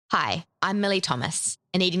Hi, I'm Millie Thomas,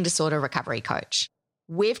 an eating disorder recovery coach.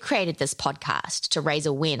 We've created this podcast to raise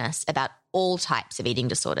awareness about all types of eating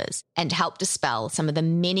disorders and to help dispel some of the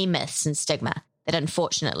many myths and stigma that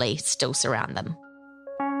unfortunately still surround them.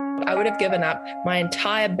 I would have given up my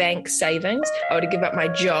entire bank savings. I would have given up my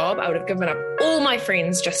job. I would have given up all my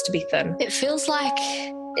friends just to be thin. It feels like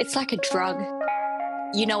it's like a drug.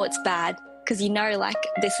 You know it's bad because you know like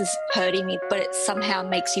this is hurting me, but it somehow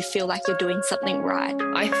makes you feel like you're doing something right.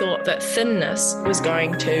 I thought that thinness was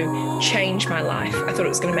going to change my life. I thought it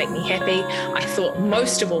was going to make me happy. I thought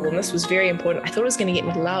most of all, and this was very important, I thought it was going to get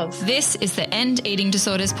me love. This is the End Eating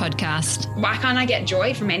Disorders podcast. Why can't I get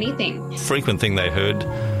joy from anything? Frequent thing they heard,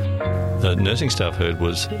 the nursing staff heard,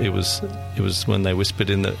 was it was when they whispered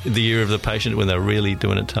in the ear of the patient when they're really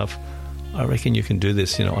doing it tough. I reckon you can do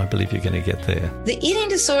this. I believe you're going to get there. The eating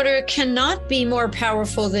disorder cannot be more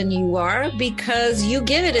powerful than you are because you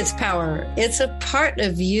give it its power. It's a part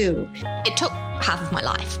of you. It took half of my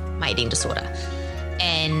life, my eating disorder,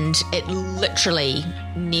 and it literally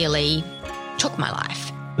nearly took my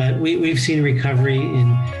life. But we've seen recovery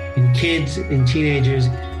in kids, in teenagers,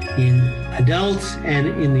 in adults, and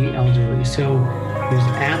in the elderly. So there's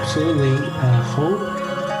absolutely hope.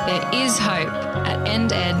 There is hope at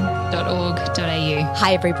ended.org.au.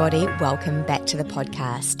 Hi everybody, welcome back to the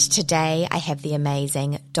podcast. Today I have the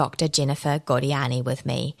amazing Dr. Jennifer Gaudiani with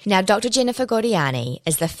me. Now, Dr. Jennifer Gaudiani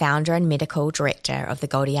is the founder and medical director of the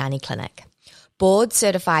Gaudiani Clinic. Board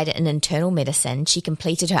certified in internal medicine, she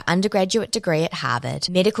completed her undergraduate degree at Harvard,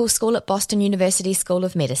 medical school at Boston University School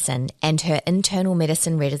of Medicine, and her internal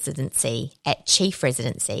medicine residency at Chief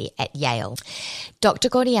Residency at Yale. Dr.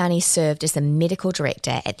 Gaudiani served as the medical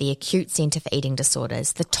director at the Acute Centre for Eating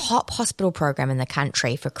Disorders, the top hospital program in the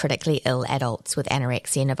country for critically ill adults with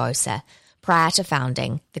anorexia nervosa, prior to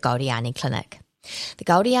founding the Gaudiani Clinic. The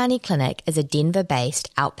Gaudiani Clinic is a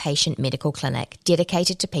Denver-based outpatient medical clinic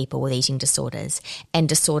dedicated to people with eating disorders and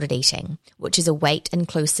disordered eating, which is a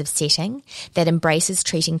weight-inclusive setting that embraces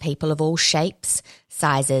treating people of all shapes,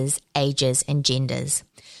 sizes, ages, and genders.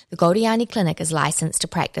 The Gaudiani Clinic is licensed to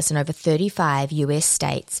practice in over 35 US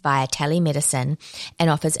states via telemedicine and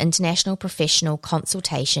offers international professional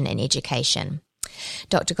consultation and education.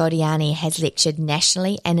 Dr. Gaudiani has lectured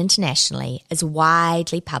nationally and internationally, is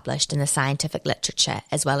widely published in the scientific literature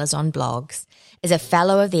as well as on blogs, is a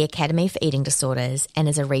fellow of the Academy for Eating Disorders, and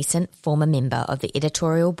is a recent former member of the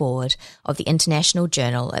editorial board of the International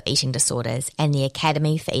Journal of Eating Disorders and the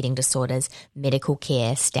Academy for Eating Disorders Medical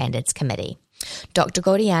Care Standards Committee. Dr.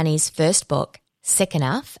 Gaudiani's first book, Sick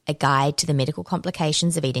Enough, A Guide to the Medical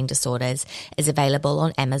Complications of Eating Disorders, is available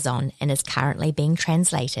on Amazon and is currently being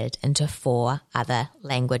translated into 4 other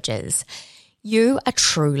languages. You are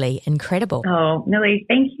truly incredible. Oh, Millie,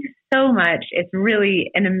 thank you so much. It's really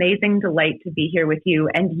an amazing delight to be here with you,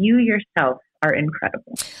 and you yourself are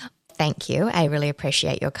incredible. Thank you. I really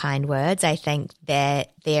appreciate your kind words. I think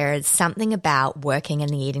that there is something about working in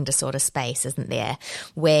the eating disorder space, isn't there,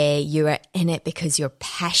 where you are in it because you're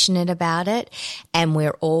passionate about it, and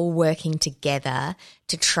we're all working together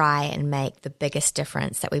to try and make the biggest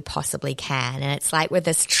difference that we possibly can. And it's like we're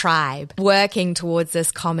this tribe working towards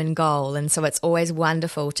this common goal. And so it's always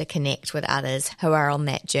wonderful to connect with others who are on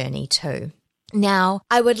that journey too. Now,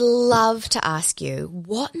 I would love to ask you,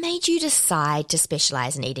 what made you decide to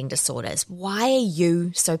specialize in eating disorders? Why are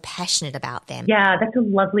you so passionate about them? Yeah, that's a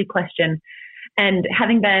lovely question. And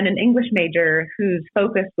having been an English major whose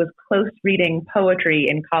focus was close reading poetry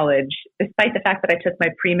in college, despite the fact that I took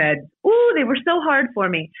my pre-meds, they were so hard for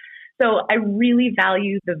me. So I really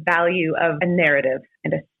value the value of a narrative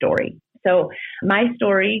and a story. So my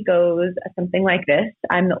story goes something like this.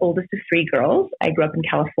 I'm the oldest of 3 girls. I grew up in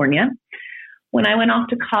California. When I went off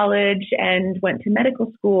to college and went to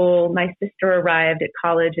medical school, my sister arrived at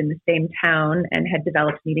college in the same town and had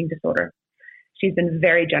developed an eating disorder. She's been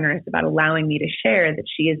very generous about allowing me to share that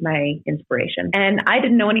she is my inspiration. And I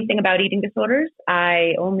didn't know anything about eating disorders.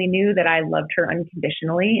 I only knew that I loved her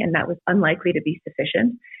unconditionally, and that was unlikely to be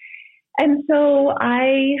sufficient. And so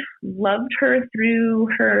I loved her through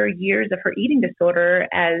her years of her eating disorder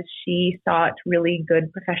as she sought really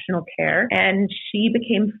good professional care, and she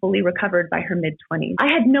became fully recovered by her mid-20s.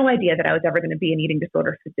 I had no idea that I was ever going to be an eating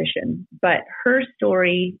disorder physician, but her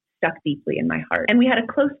story stuck deeply in my heart. And we had a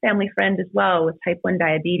close family friend as well with type 1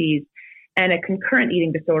 diabetes and a concurrent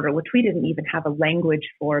eating disorder, which we didn't even have a language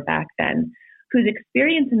for back then, whose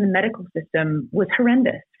experience in the medical system was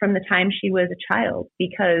horrendous from the time she was a child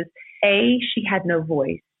because A, she had no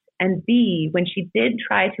voice, and B, when she did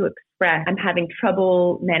try to express, I'm having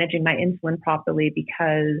trouble managing my insulin properly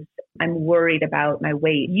because I'm worried about my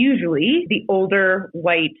weight. Usually, the older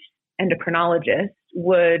white endocrinologist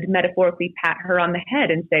would metaphorically pat her on the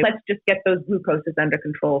head and say, let's just get those glucoses under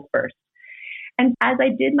control first. And as I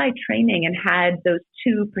did my training and had those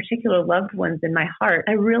two particular loved ones in my heart,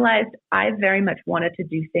 I realized I very much wanted to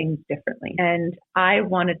do things differently. And I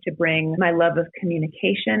wanted to bring my love of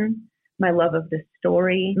communication, my love of the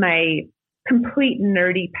story, my complete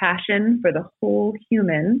nerdy passion for the whole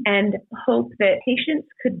human, and hope that patients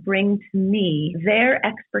could bring to me their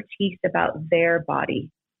expertise about their body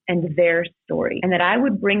and their story, and that I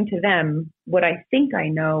would bring to them what I think I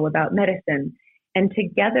know about medicine. And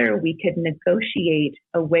together we could negotiate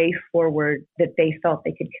a way forward that they felt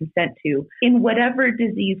they could consent to in whatever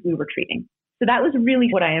disease we were treating. So that was really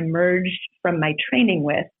what I emerged from my training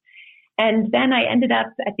with. And then I ended up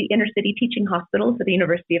at the inner city teaching hospital for the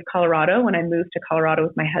University of Colorado when I moved to Colorado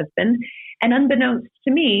with my husband. And unbeknownst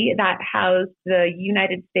to me, that housed the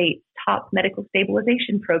United States top medical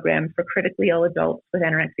stabilization program for critically ill adults with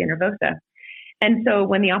anorexia nervosa. And so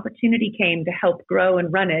when the opportunity came to help grow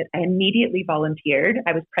and run it, I immediately volunteered.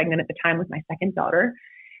 I was pregnant at the time with my second daughter.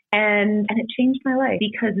 And it changed my life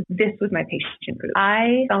because this was my patient group.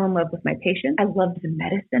 I fell in love with my patients. I loved the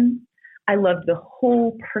medicine. I loved the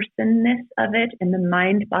whole personness of it and the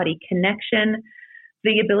mind-body connection,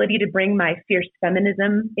 the ability to bring my fierce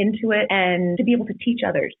feminism into it and to be able to teach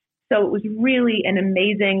others. So it was really an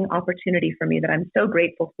amazing opportunity for me that I'm so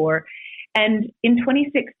grateful for. And in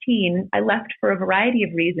 2016, I left for a variety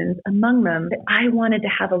of reasons, among them that I wanted to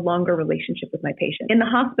have a longer relationship with my patients. In the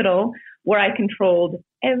hospital, where I controlled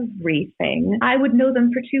everything, I would know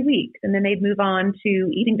them for 2 weeks, and then they'd move on to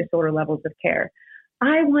eating disorder levels of care.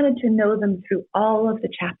 I wanted to know them through all of the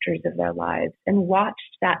chapters of their lives and watch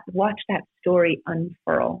that story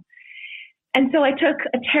unfurl. And so I took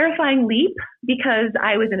a terrifying leap because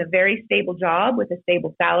I was in a very stable job with a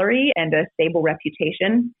stable salary and a stable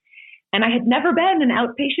reputation. And I had never been an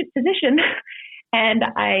outpatient physician. And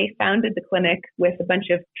I founded the clinic with a bunch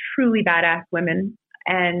of truly badass women.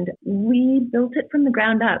 And we built it from the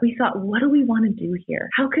ground up. We thought, what do we want to do here?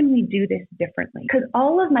 How can we do this differently? Because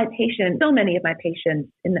all of my patients, so many of my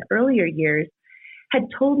patients in the earlier years had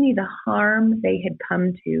told me the harm they had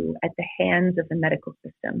come to at the hands of the medical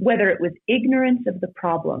system, whether it was ignorance of the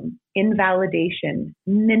problem, invalidation,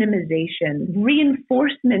 minimization,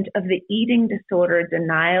 reinforcement of the eating disorder,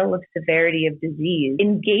 denial of severity of disease,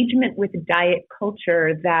 engagement with diet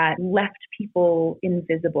culture that left people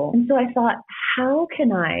invisible. And so I thought, how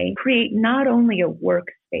can I create not only a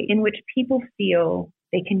workspace in which people feel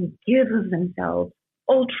they can give of themselves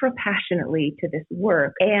ultra passionately to this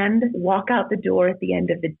work and walk out the door at the end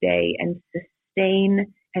of the day and sustain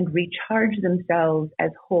and recharge themselves as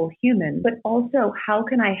whole humans, but also how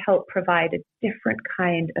can I help provide a different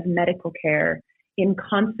kind of medical care in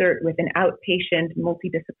concert with an outpatient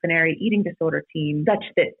multidisciplinary eating disorder team such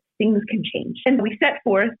that things can change. And we set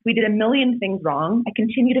forth, we did a million things wrong. I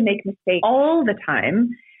continue to make mistakes all the time.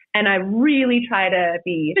 And I really try to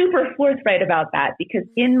be super forthright about that because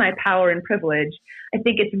in my power and privilege, I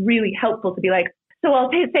think it's really helpful to be like, so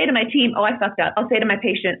I'll say to my team, oh, I fucked up. I'll say to my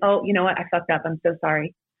patient, oh, you know what? I fucked up. I'm so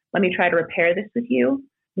sorry. Let me try to repair this with you.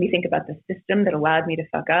 Let me think about the system that allowed me to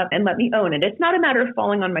fuck up and let me own it. It's not a matter of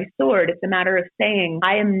falling on my sword. It's a matter of saying,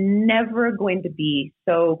 I am never going to be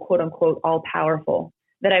so quote unquote all powerful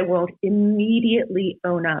that I won't immediately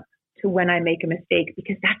own up to when I make a mistake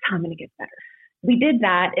because that's how I'm going to get better. We did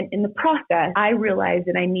that, and in the process, I realized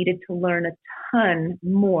that I needed to learn a ton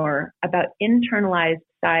more about internalized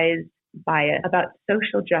size bias, about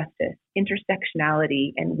social justice,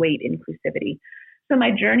 intersectionality, and weight inclusivity. So my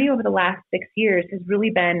journey over the last 6 years has really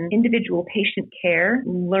been individual patient care,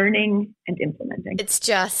 learning, and implementing. It's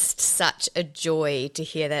just such a joy to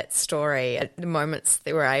hear that story. At the moments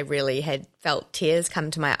where I really had felt tears come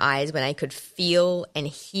to my eyes when I could feel and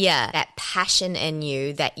hear that passion in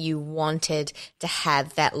you that you wanted to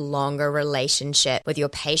have that longer relationship with your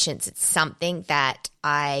patients. It's something that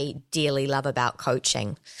I dearly love about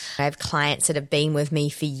coaching. I have clients that have been with me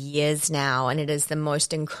for years now, and it is the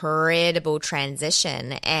most incredible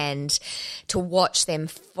transition. And to watch them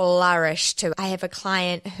flourish I have a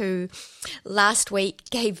client who last week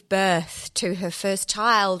gave birth to her first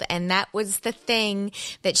child, and that was the thing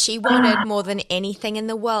that she wanted more than anything in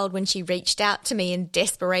the world when she reached out to me in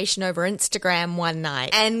desperation over Instagram one night.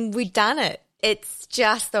 And we'd done it. It's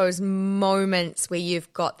just those moments where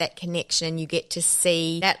you've got that connection and you get to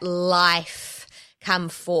see that life come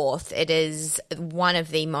forth. It is one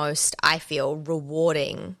of the most, I feel,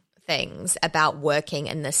 rewarding things about working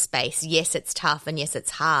in this space. Yes, it's tough and yes,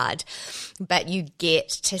 it's hard, but you get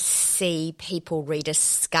to see people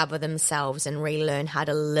rediscover themselves and relearn how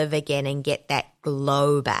to live again and get that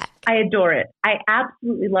glow back. I adore it. I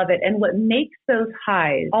absolutely love it. And what makes those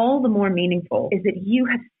highs all the more meaningful is that you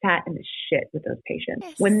have sat in the shit with those patients.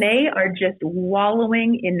 Yes. When they are just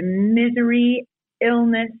wallowing in misery,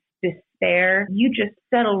 illness, despair, you just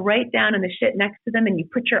settle right down in the shit next to them and you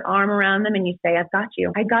put your arm around them and you say, I've got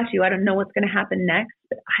you. I got you. I don't know what's going to happen next,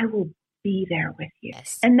 but I will be there with you.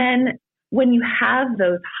 Yes. And then when you have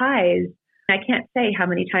those highs, I can't say how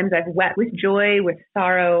many times I've wept with joy, with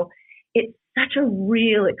sorrow. It's such a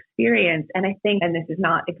real experience. And I think, and this is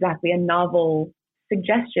not exactly a novel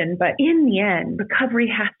suggestion, but in the end,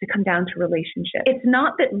 recovery has to come down to relationship. It's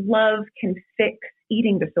not that love can fix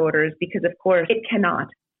eating disorders, because of course it cannot,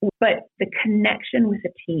 but the connection with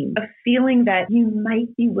a team, a feeling that you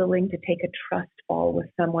might be willing to take a trust fall with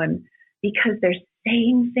someone because they're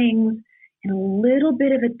saying things in a little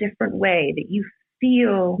bit of a different way, that you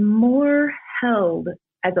feel more held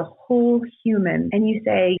as a whole human, and you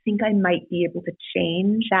say, I think I might be able to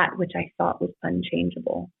change that which I thought was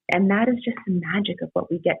unchangeable. And that is just the magic of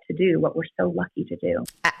what we get to do, what we're so lucky to do.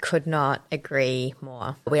 I could not agree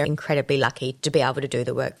more. We're incredibly lucky to be able to do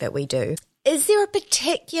the work that we do. Is there a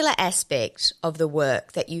particular aspect of the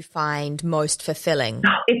work that you find most fulfilling?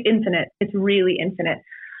 Oh, it's infinite. It's really infinite.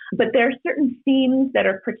 But there are certain themes that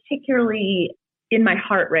are particularly in my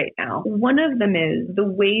heart right now. One of them is the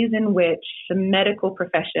ways in which the medical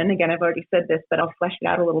profession, again, I've already said this, but I'll flesh it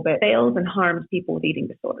out a little bit, fails and harms people with eating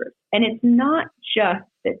disorders. And it's not just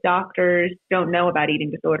that doctors don't know about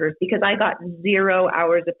eating disorders, because I got 0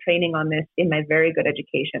 hours of training on this in my very good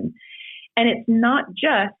education. And it's not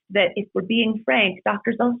just that, if we're being frank,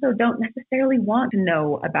 doctors also don't necessarily want to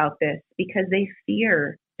know about this because they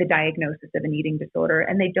fear the diagnosis of an eating disorder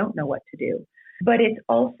and they don't know what to do. But it's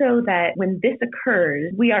also that when this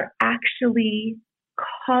occurs, we are actually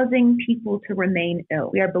causing people to remain ill.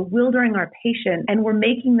 We are bewildering our patient and we're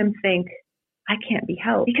making them think, I can't be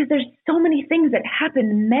helped. Because there's so many things that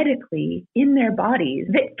happen medically in their bodies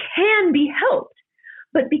that can be helped.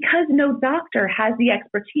 But because no doctor has the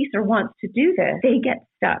expertise or wants to do this, they get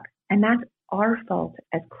stuck. And that's our fault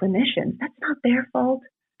as clinicians. That's not their fault,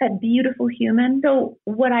 that beautiful human. So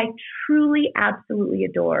what I truly, absolutely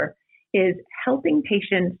adore is helping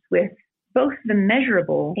patients with both the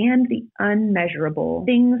measurable and the unmeasurable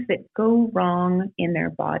things that go wrong in their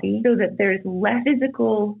body, so that there's less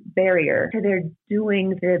physical barrier to their doing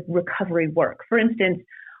the recovery work. For instance,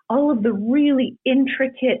 all of the really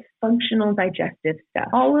intricate functional digestive stuff,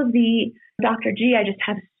 all of the, Dr. G, I just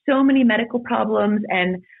have so many medical problems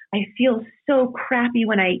and I feel so crappy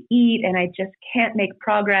when I eat and I just can't make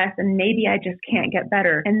progress and maybe I just can't get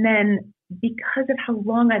better. And then because of how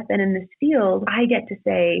long I've been in this field, I get to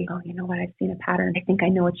say, oh, you know what? I've seen a pattern. I think I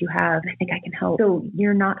know what you have. I think I can help. So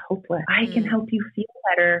you're not hopeless. I can help you feel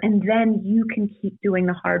better. And then you can keep doing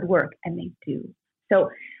the hard work. And they do. So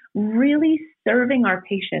really serving our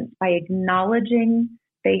patients by acknowledging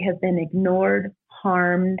they have been ignored,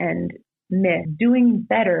 harmed, and missed, doing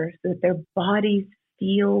better so that their bodies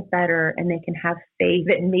feel better and they can have faith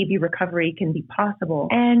that maybe recovery can be possible.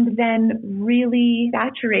 And then really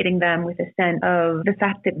saturating them with a sense of the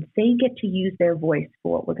fact that they get to use their voice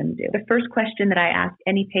for what we're going to do. The first question that I ask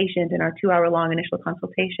any patient in our 2-hour-long initial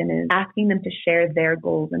consultation is asking them to share their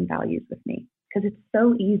goals and values with me. Because it's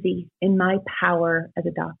so easy in my power as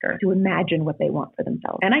a doctor to imagine what they want for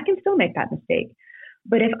themselves. And I can still make that mistake.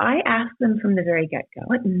 But if I ask them from the very get-go,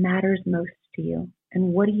 what matters most to you?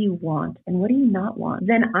 And what do you want? And what do you not want?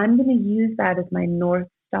 Then I'm going to use that as my North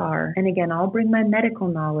Star. And again, I'll bring my medical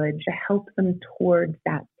knowledge to help them towards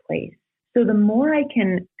that place. So the more I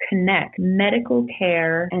can connect medical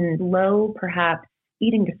care and low, perhaps,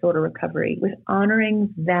 eating disorder recovery with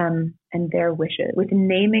honoring them and their wishes, with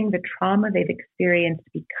naming the trauma they've experienced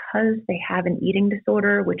because they have an eating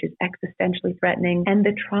disorder, which is existentially threatening, and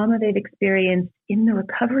the trauma they've experienced in the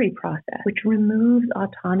recovery process, which removes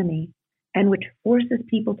autonomy and which forces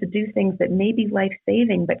people to do things that may be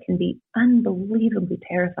life-saving but can be unbelievably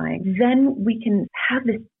terrifying, then we can have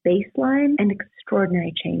this baseline and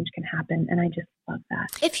extraordinary change can happen. And I just love that.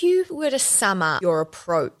 If you were to sum up your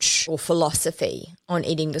approach or philosophy on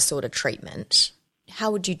eating disorder treatment,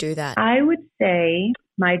 how would you do that? I would say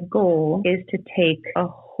my goal is to take a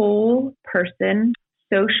whole person,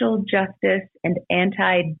 social justice and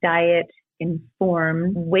anti-diet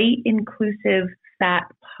informed, weight inclusive, fat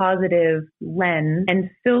positive lens and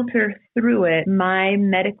filter through it my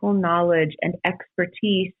medical knowledge and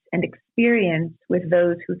expertise and experience with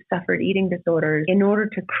those who've suffered eating disorders in order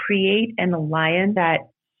to create an alliance that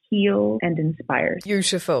heals and inspires.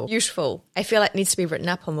 Beautiful. Beautiful. I feel like it needs to be written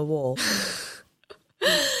up on the wall.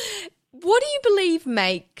 What do you believe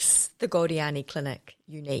makes the Gaudiani Clinic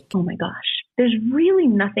unique? Oh my gosh. There's really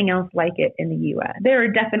nothing else like it in the U.S. There are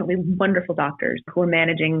definitely wonderful doctors who are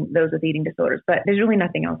managing those with eating disorders, but there's really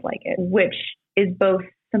nothing else like it, which is both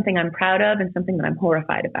something I'm proud of and something that I'm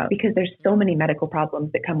horrified about, because there's so many medical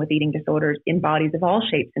problems that come with eating disorders in bodies of all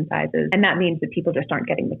shapes and sizes. And that means that people just aren't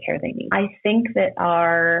getting the care they need. I think that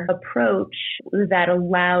our approach that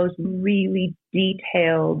allows really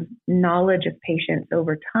detailed knowledge of patients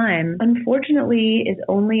over time, unfortunately, is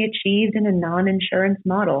only achieved in a non-insurance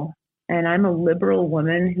model. And I'm a liberal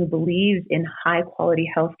woman who believes in high quality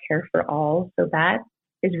healthcare for all. So that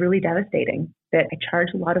is really devastating, that I charge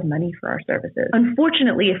a lot of money for our services.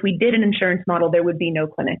 Unfortunately, if we did an insurance model, there would be no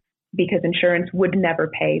clinics, because insurance would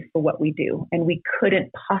never pay for what we do. And we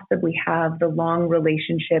couldn't possibly have the long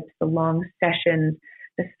relationships, the long sessions,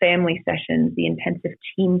 the family sessions, the intensive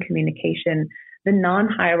team communication, the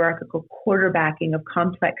non-hierarchical quarterbacking of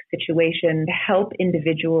complex situations to help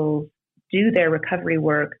individuals do their recovery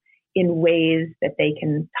work in ways that they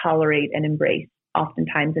can tolerate and embrace,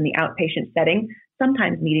 oftentimes in the outpatient setting,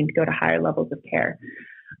 sometimes needing to go to higher levels of care.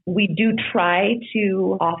 We do try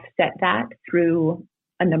to offset that through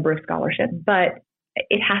a number of scholarships, but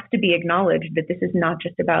it has to be acknowledged that this is not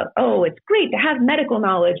just about, oh, it's great to have medical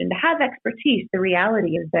knowledge and to have expertise. The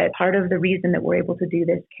reality is that part of the reason that we're able to do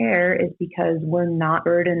this care is because we're not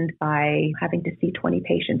burdened by having to see 20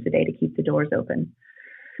 patients a day to keep the doors open.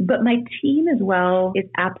 But my team as well is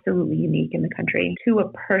absolutely unique in the country. To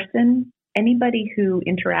a person, anybody who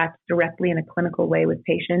interacts directly in a clinical way with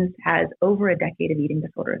patients has over a decade of eating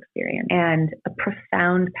disorder experience and a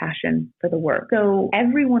profound passion for the work. So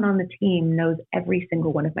everyone on the team knows every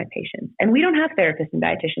single one of my patients. And we don't have therapists and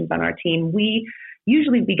dietitians on our team. We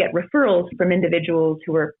get referrals from individuals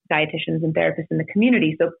who are dietitians and therapists in the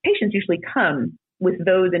community. So patients usually come with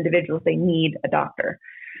those individuals. They need a doctor.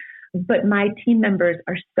 But my team members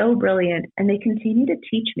are so brilliant, and they continue to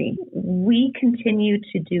teach me. We continue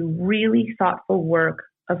to do really thoughtful work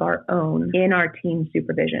of our own in our team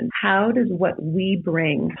supervision. How does what we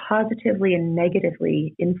bring positively and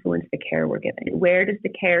negatively influence the care we're giving? Where does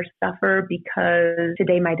the care suffer because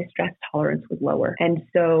today my distress tolerance was lower, and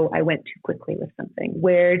so I went too quickly with something?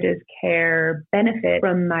 Where does care benefit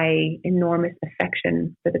from my enormous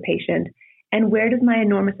affection for the patient? And where does my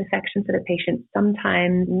enormous affection for the patient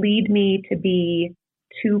sometimes lead me to be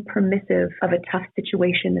too permissive of a tough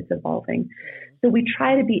situation that's evolving? So we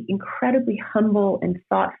try to be incredibly humble and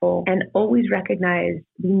thoughtful and always recognize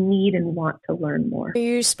we need and want to learn more.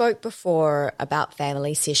 You spoke before about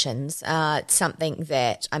family sessions. It's something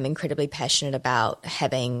that I'm incredibly passionate about,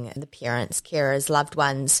 having the parents, carers, loved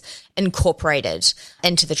ones incorporated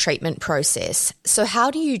into the treatment process. So how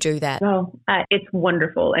do you do that? Oh, it's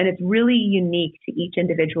wonderful. And it's really unique to each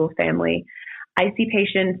individual family. I see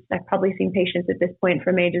patients, I've probably seen patients at this point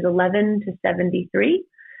from ages 11 to 73.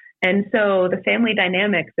 And so the family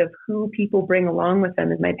dynamics of who people bring along with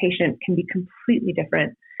them as my patient can be completely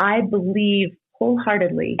different. I believe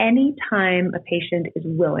wholeheartedly, anytime a patient is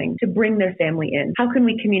willing to bring their family in, how can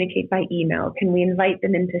we communicate by email? Can we invite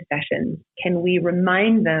them into sessions? Can we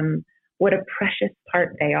remind them what a precious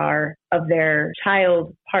part they are of their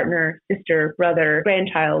child, partner, sister, brother,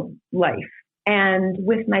 grandchild life? And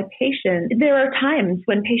with my patients, there are times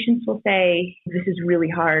when patients will say, this is really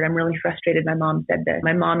hard. I'm really frustrated. My mom said this.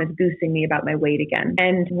 My mom is goosing me about my weight again.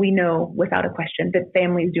 And we know without a question that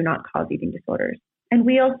families do not cause eating disorders. And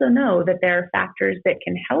we also know that there are factors that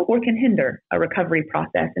can help or can hinder a recovery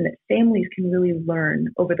process, and that families can really learn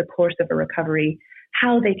over the course of a recovery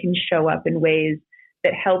how they can show up in ways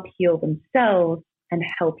that help heal themselves and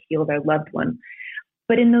help heal their loved one.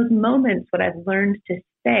 But in those moments, what I've learned to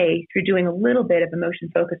say through doing a little bit of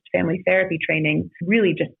emotion-focused family therapy training,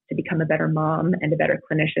 really just to become a better mom and a better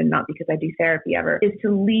clinician, not because I do therapy ever, is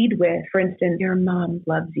to lead with, for instance, your mom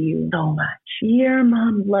loves you so much. Your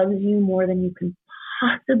mom loves you more than you can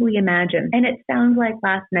possibly imagine. And it sounds like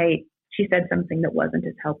last night she said something that wasn't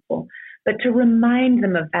as helpful. But to remind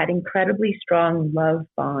them of that incredibly strong love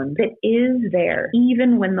bond that is there,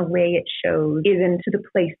 even when the way it shows isn't to the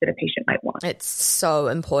place that a patient might want. It's so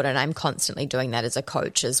important. I'm constantly doing that as a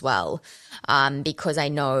coach as well, because I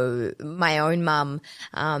know my own mum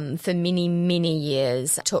for many, many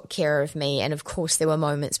years took care of me. And of course, there were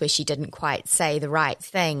moments where she didn't quite say the right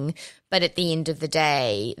thing. But at the end of the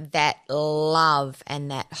day, that love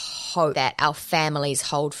and that hope that our families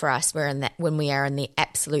hold for us when we are in the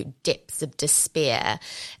absolute depths of despair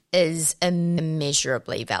is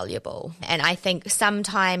immeasurably valuable. And I think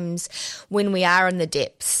sometimes when we are in the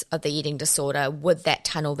depths of the eating disorder with that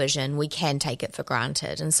tunnel vision, we can take it for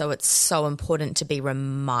granted. And so it's so important to be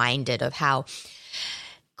reminded of how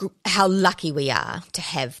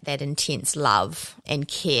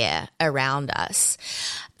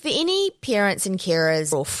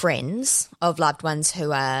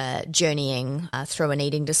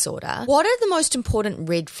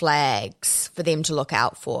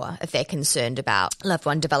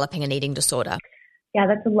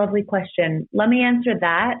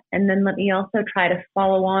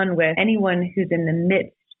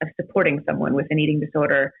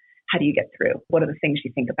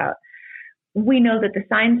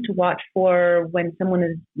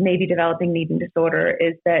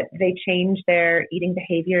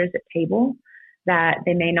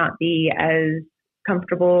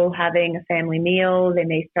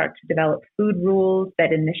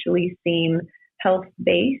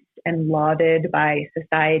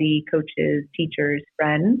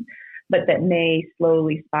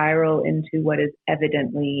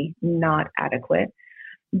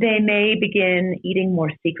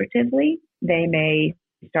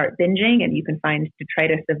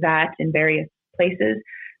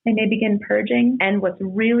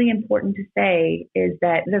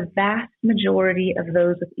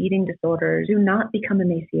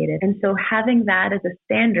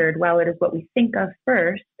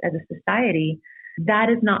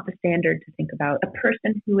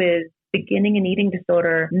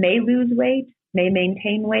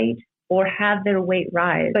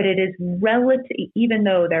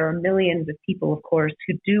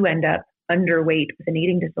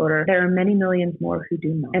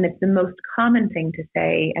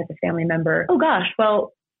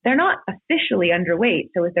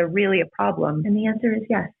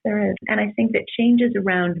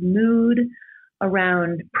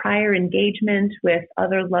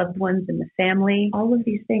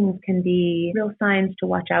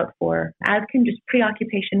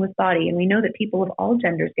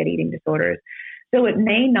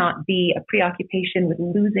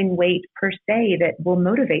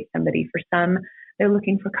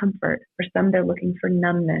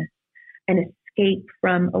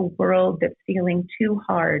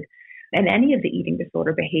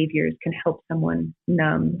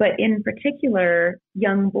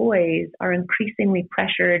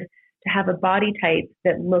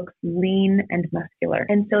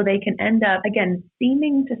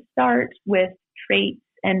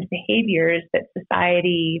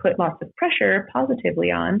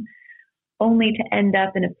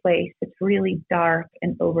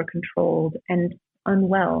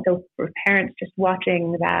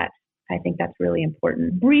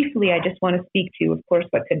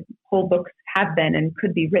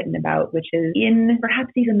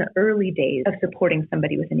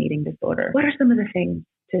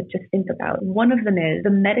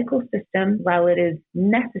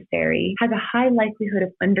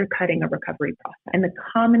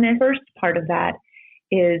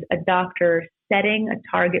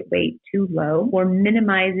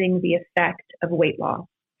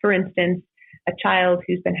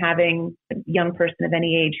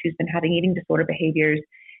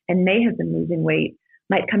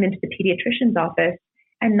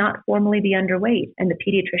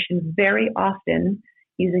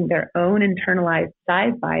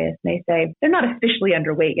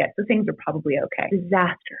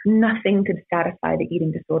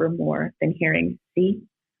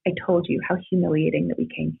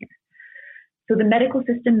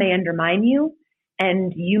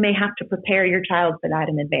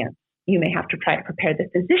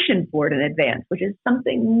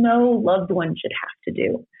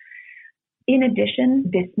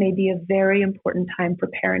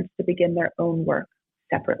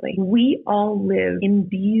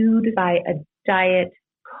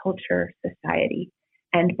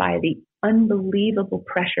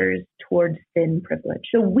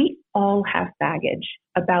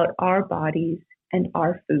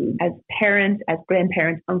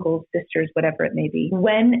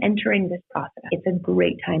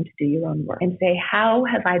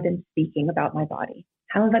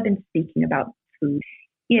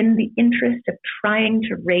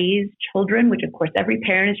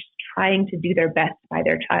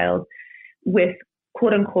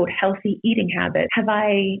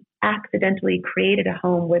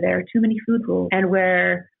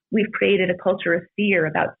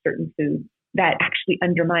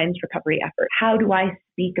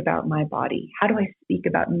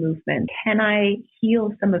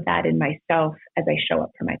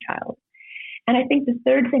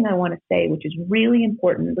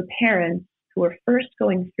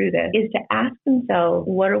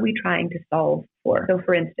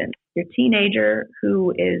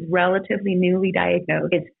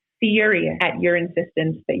furious at your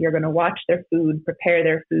insistence that you're going to watch their food, prepare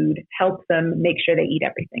their food, help them, make sure they eat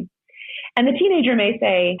everything. And the teenager may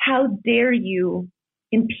say, how dare you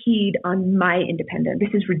impede on my independence?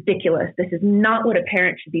 This is ridiculous. This is not what a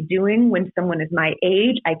parent should be doing when someone is my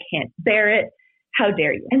age. I can't bear it. How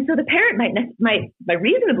dare you? And so the parent might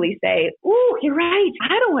reasonably say, oh, you're right.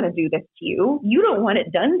 I don't want to do this to you. You don't want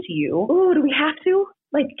it done to you. Oh, do we have to?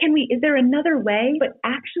 Like, is there another way? But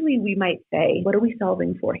actually, we might say, what are we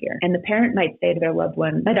solving for here? And the parent might say to their loved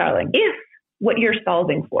one, my darling, if what you're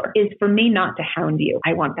solving for is for me not to hound you,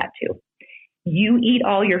 I want that too. You eat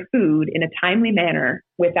all your food in a timely manner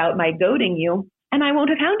without my goading you, and I won't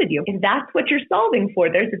have hounded you. If that's what you're solving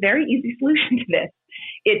for, there's a very easy solution to this.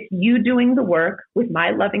 It's you doing the work with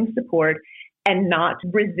my loving support and not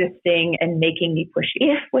resisting and making me push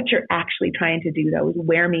you. If what you're actually trying to do, though, is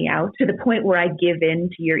wear me out to the point where I give in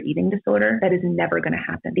to your eating disorder, that is never going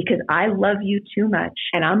to happen because I love you too much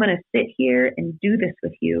and I'm going to sit here and do this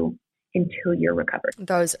with you until you're recovered.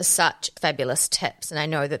 Those are such fabulous tips. And I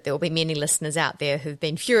know that there will be many listeners out there who've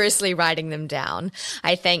been furiously writing them down.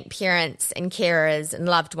 I think parents and carers and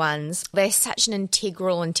loved ones, they're such an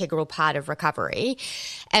integral part of recovery.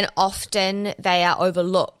 And often they are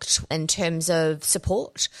overlooked in terms of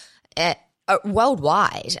support.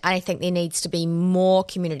 Worldwide, I think there needs to be more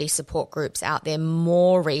community support groups out there,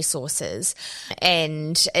 more resources,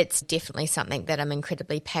 and it's definitely something that I'm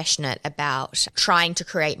incredibly passionate about trying to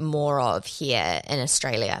create more of here in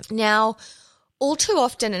Australia. Now, all too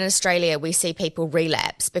often in Australia, we see people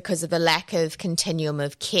relapse because of the lack of continuum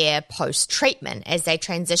of care post-treatment as they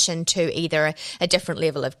transition to either a different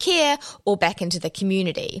level of care or back into the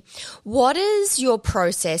community. What is your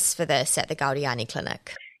process for this at the Gaudiani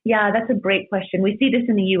Clinic? Yeah, that's a great question. We see this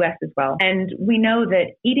in the U.S. as well. And we know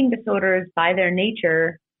that eating disorders by their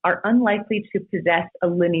nature are unlikely to possess a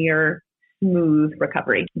linear, smooth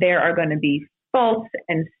recovery. There are going to be faults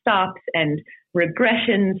and stops and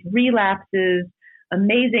regressions, relapses,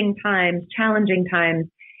 amazing times, challenging times.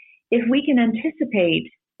 If we can anticipate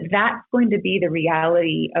that's going to be the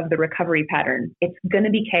reality of the recovery pattern, it's going to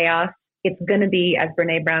be chaos. It's going to be, as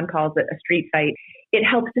Brene Brown calls it, a street fight. It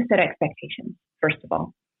helps to set expectations, first of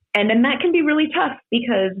all. And then that can be really tough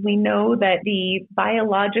because we know that the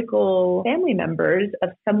biological family members of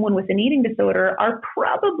someone with an eating disorder are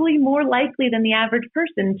probably more likely than the average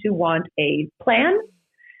person to want a plan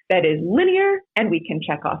that is linear and we can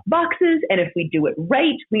check off boxes. And if we do it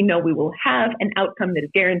right, we know we will have an outcome that is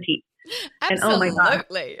guaranteed. Absolutely. And oh my God.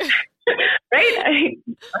 Right?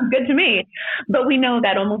 Good to me. But we know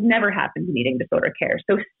that almost never happens in eating disorder care.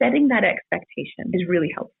 So setting that expectation is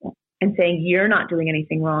really helpful. And saying you're not doing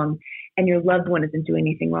anything wrong and your loved one isn't doing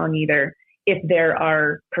anything wrong either if there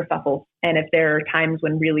are kerfuffles and if there are times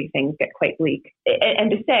when really things get quite bleak. And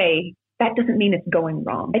to say that doesn't mean it's going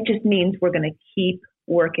wrong. It just means we're going to keep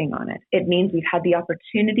working on it. It means we've had the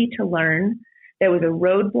opportunity to learn there was a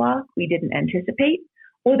roadblock we didn't anticipate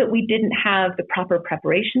or that we didn't have the proper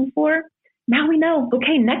preparation for. Now we know,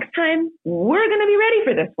 okay, next time we're going to be ready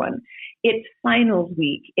for this one. It's finals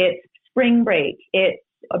week. It's spring break. It's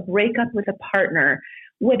a breakup with a partner,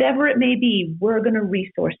 whatever it may be, we're going to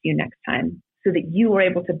resource you next time so that you are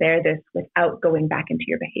able to bear this without going back into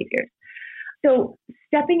your behaviors. So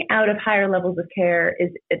stepping out of higher levels of care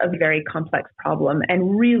is a very complex problem.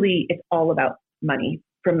 And really, it's all about money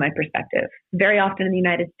from my perspective. Very often in the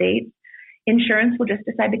United States, insurance will just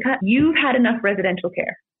decide to cut. You've had enough residential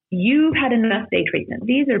care. You've had enough day treatment.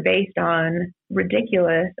 These are based on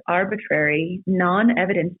ridiculous, arbitrary,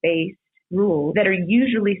 non-evidence-based rules that are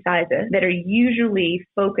usually sizes, that are usually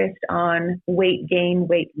focused on weight gain,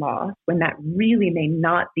 weight loss, when that really may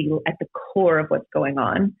not be at the core of what's going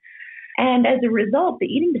on. And as a result, the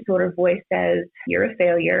eating disorder voice says, you're a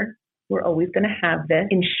failure. We're always going to have this.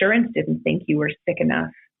 Insurance didn't think you were sick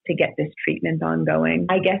enough to get this treatment ongoing.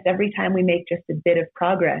 I guess every time we make just a bit of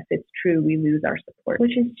progress, it's true, we lose our support,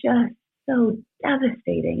 which is just so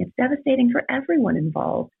devastating. It's devastating for everyone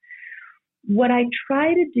involved. What I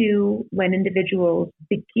try to do when individuals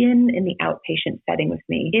begin in the outpatient setting with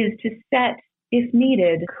me is to set, if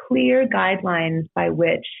needed, clear guidelines by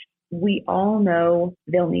which we all know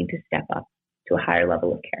they'll need to step up to a higher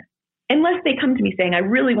level of care. Unless they come to me saying, I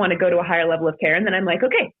really want to go to a higher level of care. And then I'm like,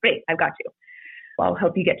 okay, great, I've got you. I'll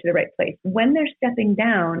help you get to the right place. When they're stepping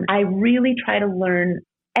down, I really try to learn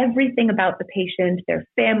everything about the patient, their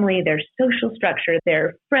family, their social structure,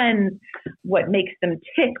 their friends, what makes them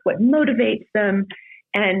tick, what motivates them,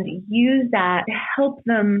 and use that to help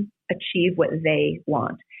them achieve what they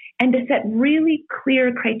want. And to set really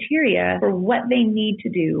clear criteria for what they need to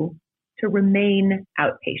do to remain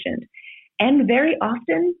outpatient. And very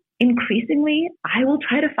often, increasingly, I will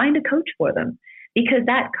try to find a coach for them, because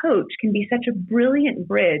that coach can be such a brilliant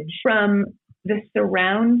bridge from the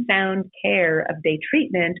surround sound care of day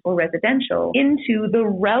treatment or residential into the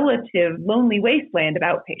relative lonely wasteland of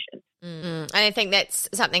outpatient. And I think that's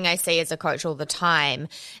something I see as a coach all the time,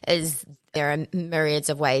 is there are myriads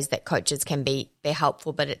of ways that coaches can be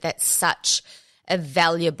helpful, but that's such a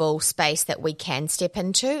valuable space that we can step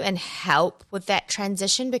into and help with that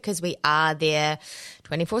transition, because we are there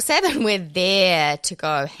 24/7. We're there to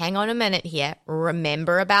go, hang on a minute here,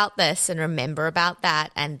 remember about this and remember about that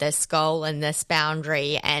and this goal and this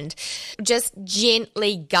boundary, and just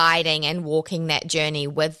gently guiding and walking that journey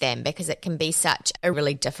with them, because it can be such a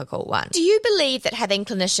really difficult one. Do you believe that having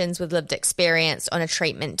clinicians with lived experience on a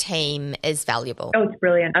treatment team is valuable? Oh, it's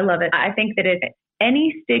brilliant. I love it. I think that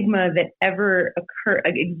any stigma that ever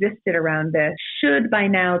existed around this should by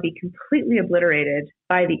now be completely obliterated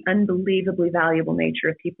by the unbelievably valuable nature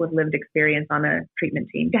of people with lived experience on a treatment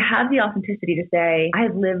team. To have the authenticity to say, I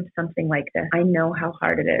have lived something like this. I know how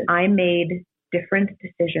hard it is. I made different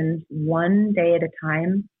decisions one day at a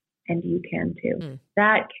time, and you can too.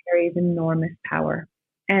 That carries enormous power.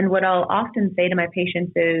 And what I'll often say to my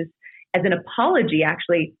patients is, as an apology,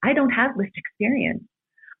 actually, I don't have lived experience.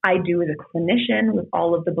 I do as a clinician with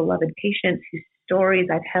all of the beloved patients whose stories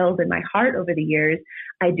I've held in my heart over the years.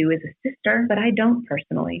 I do as a sister, but I don't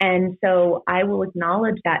personally. And so I will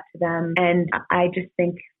acknowledge that to them. And I just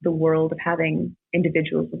think the world of having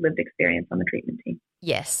individuals with lived experience on the treatment team.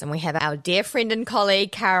 Yes, and we have our dear friend and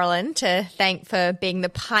colleague, Carolyn, to thank for being the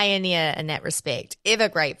pioneer in that respect. Ever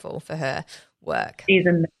grateful for her work. She's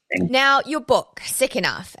amazing. Now, your book, Sick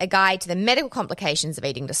Enough, A Guide to the Medical Complications of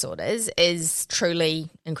Eating Disorders, is truly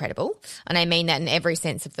incredible. And I mean that in every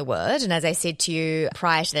sense of the word. And as I said to you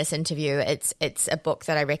prior to this interview, it's a book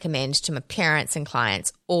that I recommend to my parents and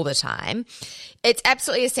clients all the time. It's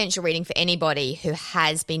absolutely essential reading for anybody who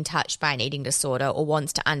has been touched by an eating disorder or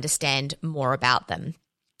wants to understand more about them.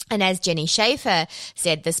 And as Jenny Schaefer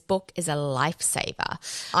said, this book is a lifesaver.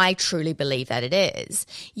 I truly believe that it is.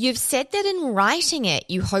 You've said that in writing it,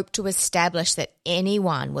 you hope to establish that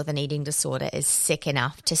anyone with an eating disorder is sick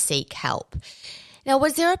enough to seek help. Now,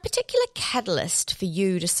 was there a particular catalyst for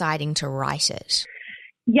you deciding to write it?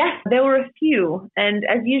 Yes, there were a few. And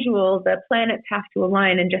as usual, the planets have to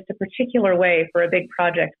align in just a particular way for a big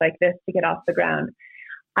project like this to get off the ground.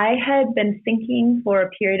 I had been thinking for a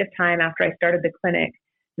period of time after I started the clinic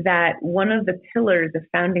that one of the pillars of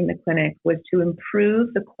founding the clinic was to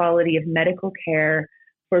improve the quality of medical care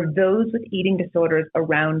for those with eating disorders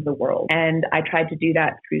around the world. And I tried to do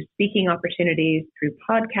that through speaking opportunities, through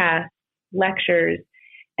podcasts, lectures,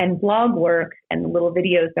 and blog work and the little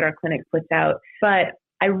videos that our clinic puts out. But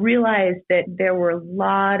I realized that there were a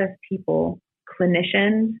lot of people,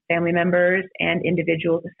 clinicians, family members, and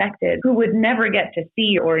individuals affected who would never get to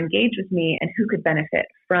see or engage with me and who could benefit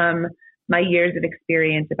from my years of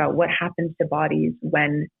experience about what happens to bodies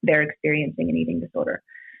when they're experiencing an eating disorder.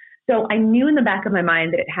 So I knew in the back of my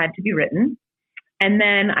mind that it had to be written. And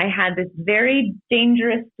then I had this very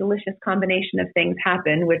dangerous, delicious combination of things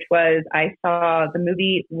happen, which was I saw the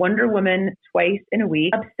movie Wonder Woman twice in a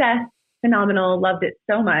week, obsessed, phenomenal, loved it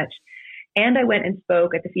so much. And I went and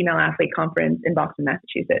spoke at the Female Athlete Conference in Boston,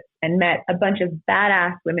 Massachusetts, and met a bunch of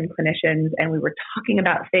badass women clinicians. And we were talking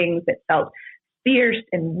about things that felt fierce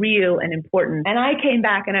and real and important. And I came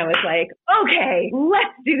back and I was like, okay,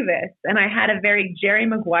 let's do this. And I had a very Jerry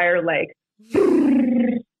Maguire,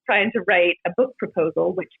 trying to write a book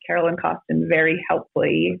proposal, which Carolyn Costin very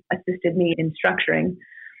helpfully assisted me in structuring.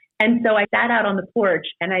 And so I sat out on the porch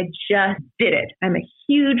and I just did it. I'm a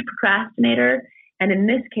huge procrastinator. And in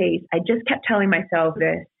this case, I just kept telling myself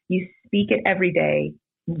this: you speak it every day,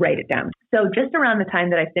 write it down. So just around the time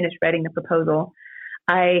that I finished writing the proposal,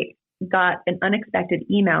 I got an unexpected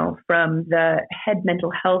email from the head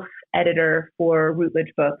mental health editor for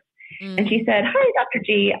Routledge Books. And she said, "Hi, Dr.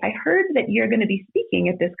 G, I heard that you're going to be speaking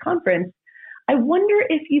at this conference. I wonder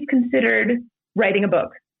if you've considered writing a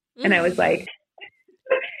book." And I was like,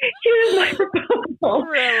 here's my proposal.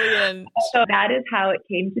 Brilliant. So that is how it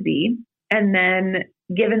came to be. And then,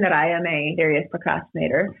 given that I am a serious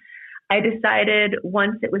procrastinator, I decided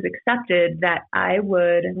once it was accepted that I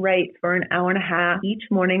would write for an hour and a half each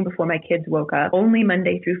morning before my kids woke up, only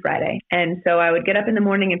Monday through Friday. And so I would get up in the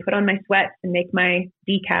morning and put on my sweats and make my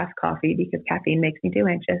decaf coffee, because caffeine makes me too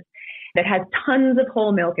anxious, that has tons of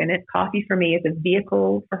whole milk in it. Coffee for me is a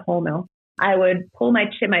vehicle for whole milk. I would pull my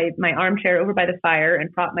armchair over by the fire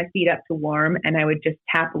and prop my feet up to warm, and I would just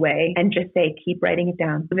tap away and just say, keep writing it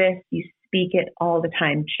down. You speak it all the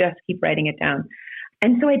time. Just keep writing it down.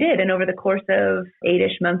 And so I did. And over the course of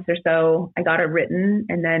 8-ish months or so, I got it written,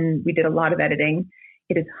 and then we did a lot of editing.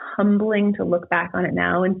 It is humbling to look back on it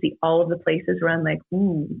now and see all of the places where I'm like,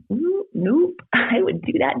 nope, I would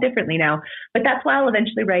do that differently now. But that's why I'll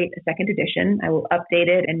eventually write a second edition. I will update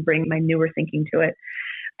it and bring my newer thinking to it.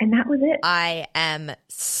 And that was it. I am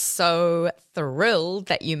so thrilled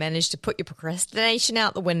that you managed to put your procrastination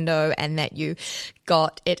out the window and that you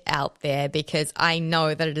got it out there, because I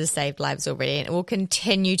know that it has saved lives already and it will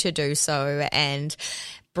continue to do so. And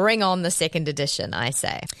bring on the second edition, I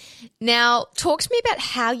say. Now, talk to me about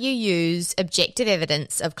how you use objective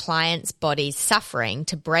evidence of clients' bodies suffering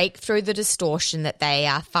to break through the distortion that they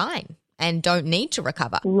are fine and don't need to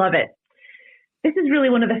recover. Love it. This is really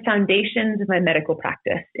one of the foundations of my medical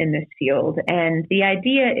practice in this field. And the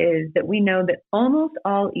idea is that we know that almost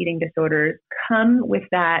all eating disorders come with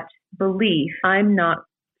that belief, I'm not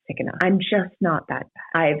sick enough. I'm just not that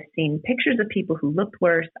bad. I've seen pictures of people who looked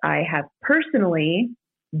worse. I have personally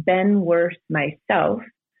been worse myself.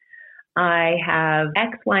 I have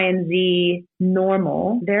X, Y, and Z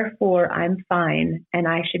normal. Therefore, I'm fine, and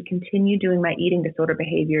I should continue doing my eating disorder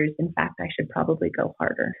behaviors. In fact, I should probably go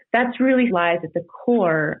harder. That's really lies at the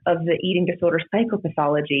core of the eating disorder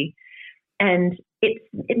psychopathology. And it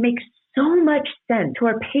makes so much sense to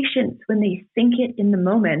our patients when they think it in the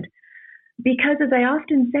moment. Because as I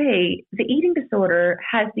often say, the eating disorder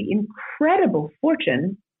has the incredible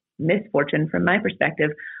misfortune from my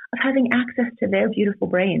perspective, of having access to their beautiful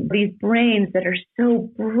brains. These brains that are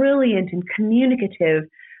so brilliant and communicative,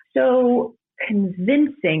 so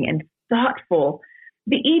convincing and thoughtful.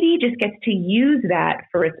 The ED just gets to use that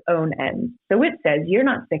for its own ends. So it says, you're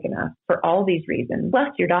not sick enough for all these reasons. Plus,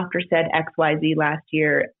 your doctor said X, Y, Z last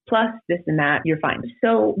year, plus this and that, you're fine.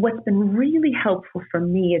 So what's been really helpful for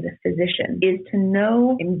me as a physician is to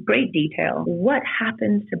know in great detail what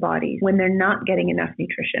happens to bodies when they're not getting enough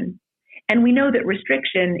nutrition. And we know that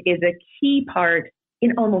restriction is a key part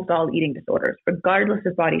in almost all eating disorders, regardless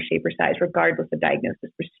of body shape or size, regardless of diagnosis.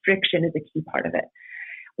 Restriction is a key part of it.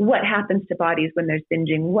 What happens to bodies when there's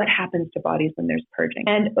binging? What happens to bodies when there's purging?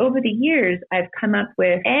 And over the years, I've come up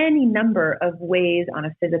with any number of ways on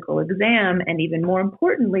a physical exam, and even more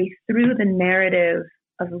importantly, through the narrative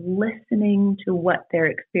of listening to what they're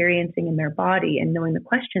experiencing in their body and knowing the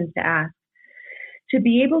questions to ask, to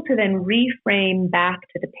be able to then reframe back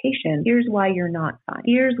to the patient, here's why you're not fine.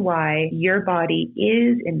 Here's why your body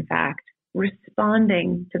is, in fact,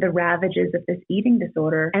 responding to the ravages of this eating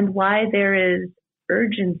disorder, and why there is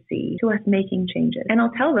urgency to us making changes. And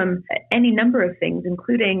I'll tell them any number of things,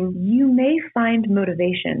 including you may find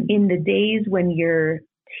motivation in the days when your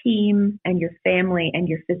team and your family and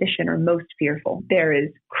your physician are most fearful. There is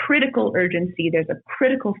critical urgency. There's a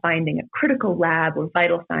critical finding, a critical lab or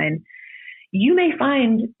vital sign. You may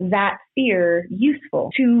find that fear useful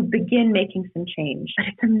to begin making some change. But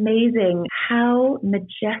it's amazing how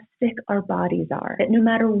majestic our bodies are, that no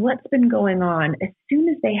matter what's been going on, as soon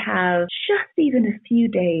as they have just even a few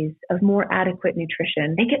days of more adequate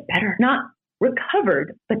nutrition, they get better. Not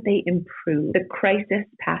recovered, but they improve. The crisis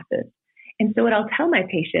passes. And so what I'll tell my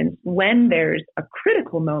patients when there's a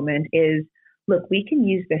critical moment is, look, we can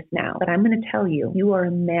use this now, but I'm going to tell you, you are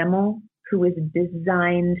a mammal who is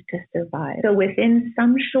designed to survive. So within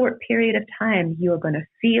some short period of time, you're going to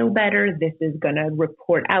feel better. This is going to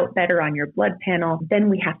report out better on your blood panel. Then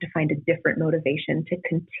we have to find a different motivation to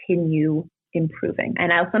continue improving.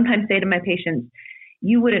 And I'll sometimes say to my patients,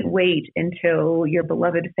 you wouldn't wait until your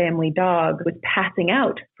beloved family dog was passing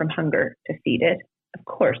out from hunger to feed it. Of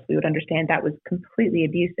course, we would understand that was completely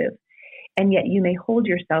abusive. And yet you may hold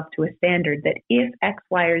yourself to a standard that if X,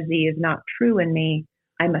 Y, or Z is not true in me,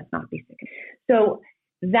 I must not be sick. So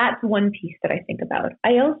that's one piece that I think about.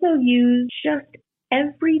 I also use just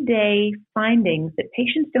everyday findings that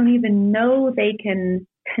patients don't even know they can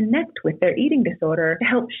connect with their eating disorder to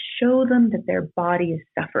help show them that their body is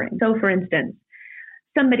suffering. So for instance,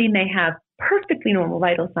 somebody may have perfectly normal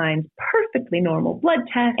vital signs, perfectly normal blood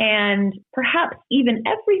tests, and perhaps even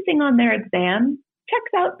everything on their exam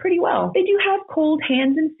checks out pretty well. They do have cold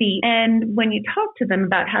hands and feet. And when you talk to them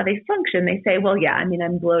about how they function, they say, well, yeah,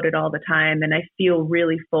 I'm bloated all the time and I feel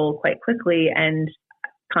really full quite quickly and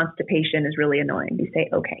constipation is really annoying. You say,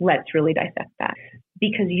 okay, let's really dissect that.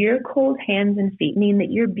 Because your cold hands and feet mean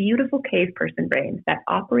that your beautiful cave person brain, that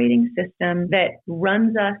operating system that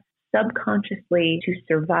runs us subconsciously to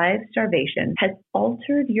survive starvation, has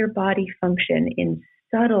altered your body function in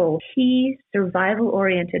subtle, key,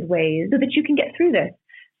 survival-oriented ways so that you can get through this.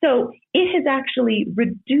 So it has actually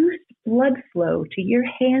reduced blood flow to your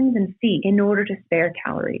hands and feet in order to spare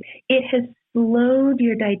calories. It has slowed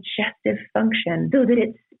your digestive function so that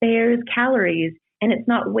it spares calories and it's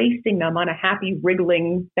not wasting them on a happy,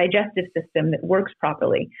 wriggling digestive system that works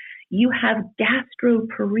properly. You have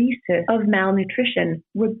gastroparesis of malnutrition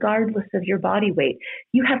regardless of your body weight.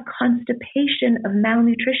 You have constipation of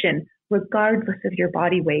malnutrition regardless of your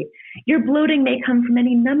body weight. Your bloating may come from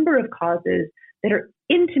any number of causes that are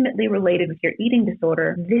intimately related with your eating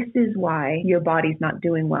disorder. This is why your body's not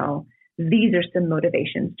doing well. These are some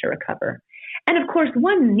motivations to recover. And of course,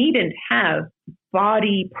 one needn't have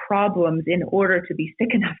body problems in order to be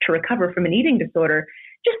sick enough to recover from an eating disorder.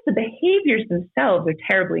 Just the behaviors themselves are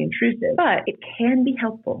terribly intrusive, but it can be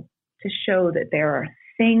helpful to show that there are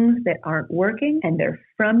things that aren't working and they're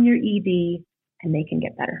from your ED and they can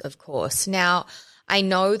get better. Of course. Now, I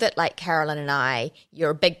know that like Carolyn and I,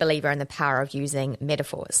 you're a big believer in the power of using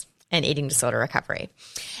metaphors in eating disorder recovery.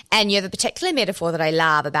 And you have a particular metaphor that I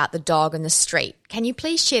love about the dog in the street. Can you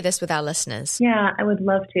please share this with our listeners? Yeah, I would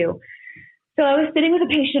love to. So I was sitting with a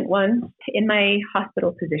patient once in my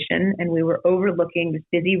hospital position, and we were overlooking this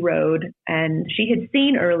busy road, and she had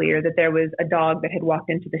seen earlier that there was a dog that had walked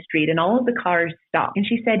into the street and all of the cars stopped. And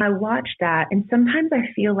she said, I watched that, and sometimes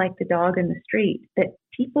I feel like the dog in the street, that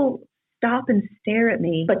people stop and stare at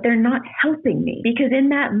me, but they're not helping me. Because in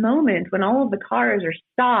that moment, when all of the cars are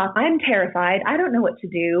stopped, I'm terrified. I don't know what to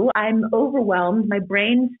do. I'm overwhelmed. My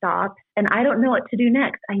brain stops and I don't know what to do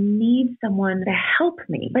next. I need someone to help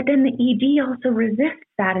me. But then the ED also resists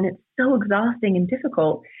that, and it's so exhausting and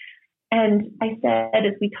difficult. And I said,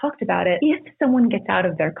 as we talked about it, if someone gets out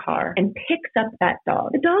of their car and picks up that dog,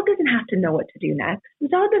 the dog doesn't have to know what to do next. The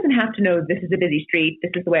dog doesn't have to know this is a busy street,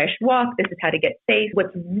 this is the way I should walk, this is how to get safe.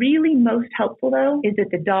 What's really most helpful, though, is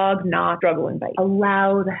that the dog not struggle and bite.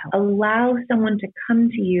 Allow the help. Allow someone to come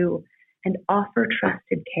to you and offer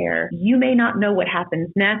trusted care. You may not know what happens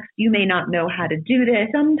next. You may not know how to do this.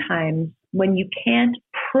 Sometimes when you can't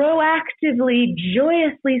proactively,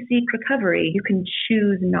 joyously seek recovery, you can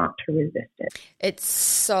choose not to resist it. It's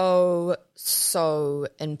so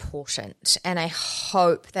important. And I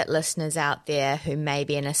hope that listeners out there who may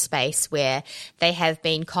be in a space where they have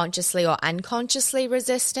been consciously or unconsciously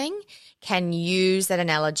resisting can use that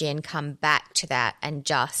analogy and come back to that and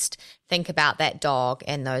just think about that dog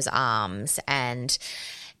in those arms and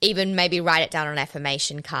even maybe write it down on an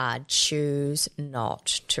affirmation card. Choose not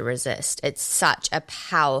to resist. It's such a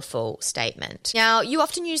powerful statement. Now, you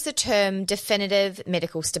often use the term definitive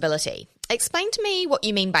medical stability. Explain to me what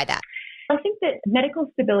you mean by that. I think that medical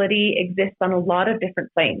stability exists on a lot of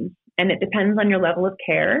different planes, and it depends on your level of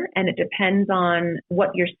care, and it depends on what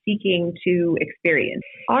you're seeking to experience.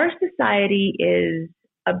 Our society is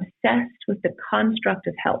obsessed with the construct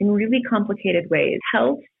of health in really complicated ways.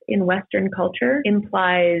 Health in Western culture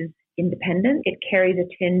implies independence. It carries a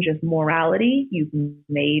tinge of morality. You've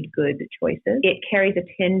made good choices. It carries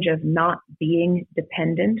a tinge of not being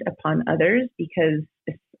dependent upon others because,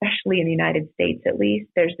 especially in the United States at least,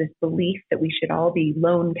 there's this belief that we should all be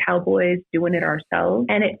lone cowboys doing it ourselves.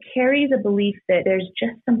 And it carries a belief that there's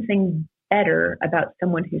just something better about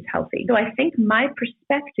someone who's healthy. So I think my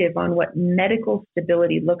perspective on what medical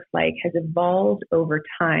stability looks like has evolved over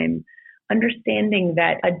time, understanding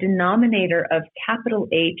that a denominator of capital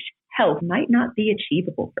H health might not be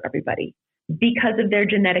achievable for everybody because of their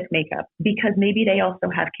genetic makeup, because maybe they also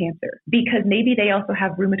have cancer, because maybe they also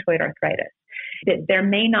have rheumatoid arthritis. That there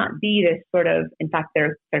may not be this sort of, in fact,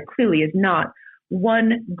 there clearly is not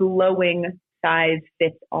one glowing size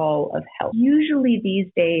fits all of health. Usually these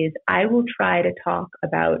days, I will try to talk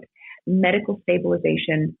about medical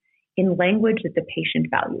stabilization in language that the patient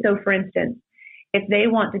values. So for instance, if they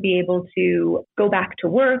want to be able to go back to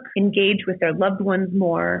work, engage with their loved ones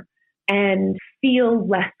more, and feel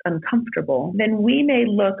less uncomfortable, then we may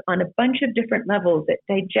look on a bunch of different levels at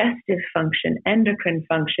digestive function, endocrine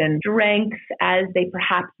function, strength as they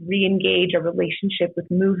perhaps re-engage a relationship with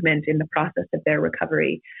movement in the process of their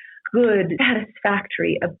recovery, good,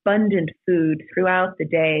 satisfactory, abundant food throughout the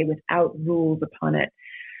day without rules upon it.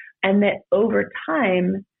 And that over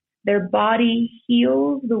time, their body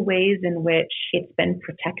heals the ways in which it's been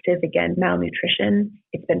protective against malnutrition,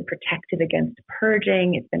 it's been protective against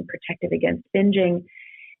purging, it's been protective against binging,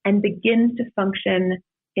 and begins to function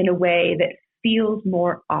in a way that feels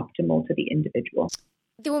more optimal to the individual.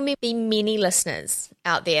 There will be many listeners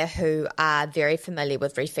out there who are very familiar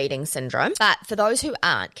with refeeding syndrome, but for those who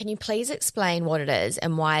aren't, can you please explain what it is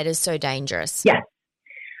and why it is so dangerous? Yes.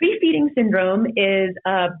 Refeeding syndrome is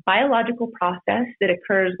a biological process that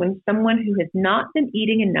occurs when someone who has not been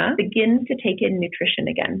eating enough begins to take in nutrition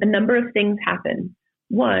again. A number of things happen.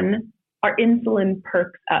 One, our insulin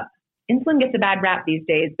perks up. Insulin gets a bad rap these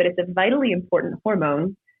days, but it's a vitally important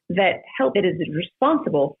hormone that is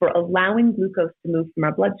responsible for allowing glucose to move from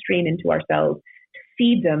our bloodstream into our cells to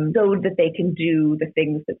feed them so that they can do the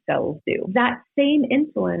things that cells do. That same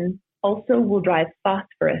insulin also will drive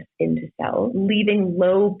phosphorus into cells, leaving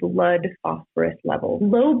low blood phosphorus levels.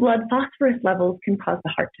 Low blood phosphorus levels can cause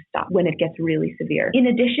the heart to stop when it gets really severe. In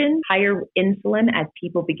addition, higher insulin as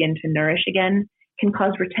people begin to nourish again can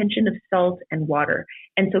cause retention of salt and water.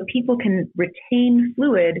 And so people can retain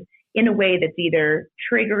fluid in a way that's either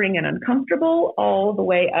triggering and uncomfortable all the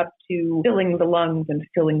way up to filling the lungs and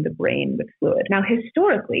filling the brain with fluid. Now,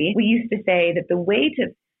 historically, we used to say that the way to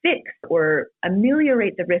fix or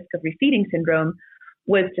ameliorate the risk of refeeding syndrome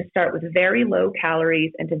was to start with very low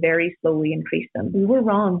calories and to very slowly increase them. We were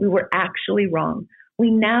wrong. We were actually wrong. We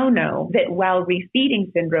now know that while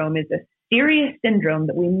refeeding syndrome is a serious syndrome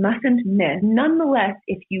that we mustn't miss, nonetheless,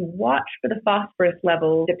 if you watch for the phosphorus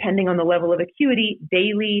levels, depending on the level of acuity,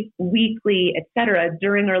 daily, weekly, etc.,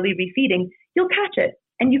 during early refeeding, you'll catch it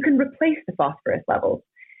and you can replace the phosphorus levels.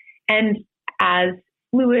 And as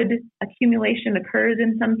fluid accumulation occurs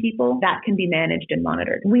in some people, that can be managed and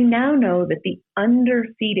monitored. We now know that the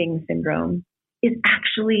underfeeding syndrome is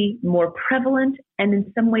actually more prevalent and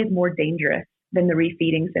in some ways more dangerous than the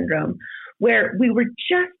refeeding syndrome, where we were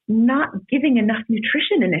just not giving enough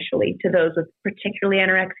nutrition initially to those with particularly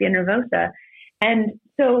anorexia nervosa. And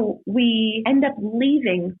so we end up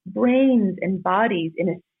leaving brains and bodies in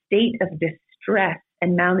a state of distress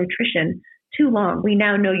and malnutrition too long. We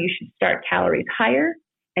now know you should start calories higher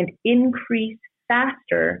and increase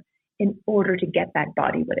faster in order to get that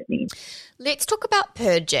body what it needs. Let's talk about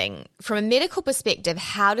purging. From a medical perspective,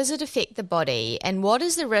 how does it affect the body and what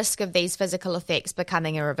is the risk of these physical effects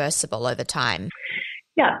becoming irreversible over time?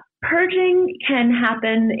 Yeah, purging can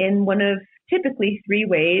happen in one of typically three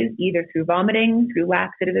ways, either through vomiting, through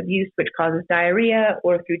laxative abuse, which causes diarrhea,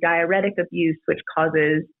 or through diuretic abuse, which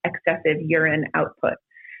causes excessive urine output.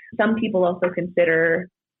 Some people also consider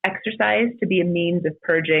exercise to be a means of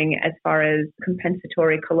purging as far as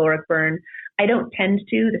compensatory caloric burn. I don't tend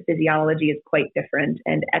to. The physiology is quite different,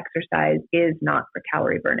 and exercise is not for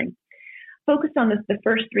calorie burning. Focused on the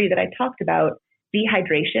first three that I talked about,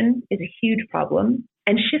 dehydration is a huge problem,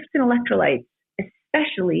 and shifts in electrolytes,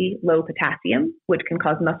 especially low potassium, which can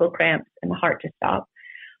cause muscle cramps and the heart to stop,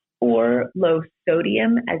 or low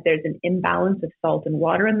sodium, as there's an imbalance of salt and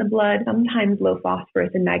water in the blood, sometimes low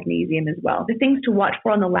phosphorus and magnesium as well. The things to watch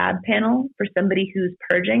for on the lab panel for somebody who's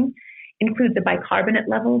purging include the bicarbonate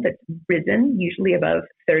level that's risen, usually above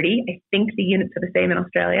 30. I think the units are the same in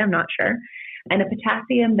Australia, I'm not sure. And a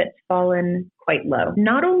potassium that's fallen quite low.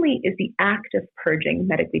 Not only is the act of purging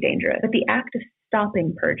medically dangerous, but the act of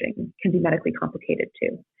stopping purging can be medically complicated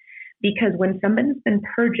too. Because when someone's been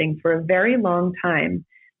purging for a very long time,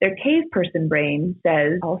 their cave person brain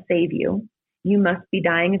says, I'll save you. You must be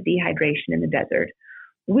dying of dehydration in the desert.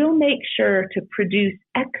 We'll make sure to produce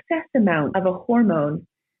excess amount of a hormone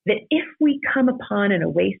that if we come upon an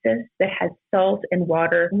oasis that has salt and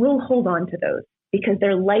water, we'll hold on to those because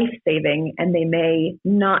they're life-saving and they may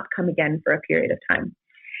not come again for a period of time.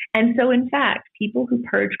 And so in fact, people who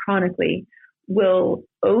purge chronically will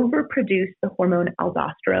overproduce the hormone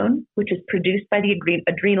aldosterone, which is produced by the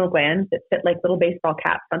adrenal glands that sit like little baseball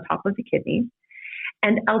caps on top of the kidneys.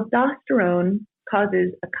 And aldosterone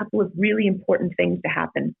causes a couple of really important things to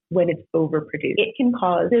happen when it's overproduced. It can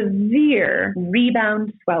cause severe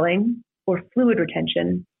rebound swelling or fluid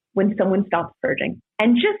retention when someone stops purging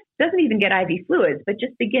and just doesn't even get IV fluids, but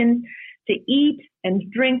just begins to eat and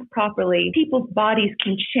drink properly. People's bodies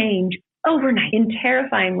can change overnight in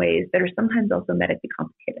terrifying ways that are sometimes also medically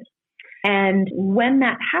complicated. And when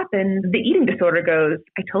that happens, the eating disorder goes,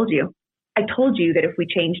 I told you that if we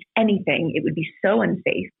changed anything, it would be so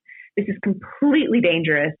unsafe. This is completely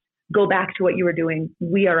dangerous. Go back to what you were doing.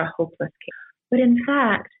 We are a hopeless case. But in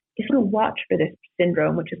fact, if you watch for this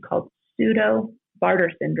syndrome, which is called pseudo-Bartter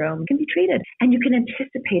syndrome, it can be treated and you can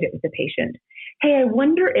anticipate it with the patient. Hey, I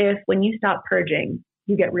wonder if when you stop purging,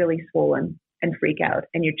 you get really swollen and freak out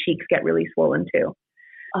and your cheeks get really swollen too.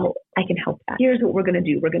 Oh, I can help that. Here's what we're going to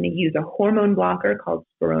do. We're going to use a hormone blocker called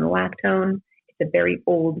spironolactone. It's a very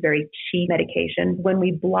old, very cheap medication. When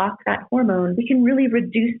we block that hormone, we can really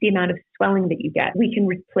reduce the amount of swelling that you get. We can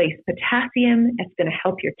replace potassium. It's going to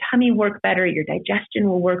help your tummy work better. Your digestion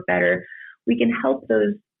will work better. We can help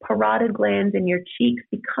those parotid glands in your cheeks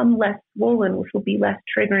become less swollen, which will be less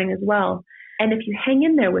triggering as well. And if you hang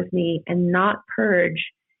in there with me and not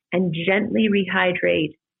purge and gently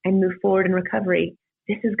rehydrate and move forward in recovery,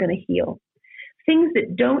 this is going to heal. Things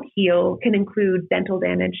that don't heal can include dental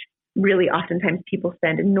damage. Really, oftentimes people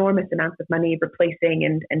spend enormous amounts of money replacing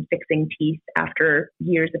and fixing teeth after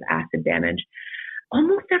years of acid damage.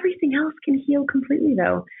 Almost everything else can heal completely,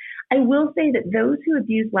 though. I will say that those who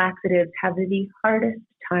abuse laxatives have the hardest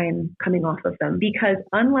time coming off of them because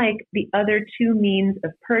unlike the other two means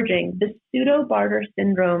of purging, the pseudo-Barter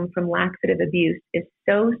syndrome from laxative abuse is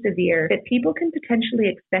so severe that people can potentially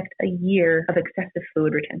expect a year of excessive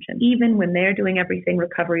fluid retention, even when they're doing everything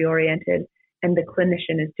recovery-oriented and the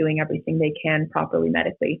clinician is doing everything they can properly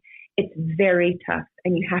medically. It's very tough,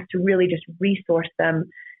 and you have to really just resource them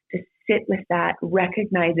to sit with that,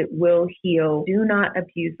 recognize it will heal. Do not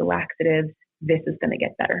abuse the laxatives. This is going to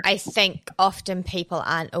get better. I think often people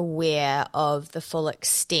aren't aware of the full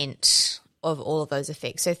extent of all of those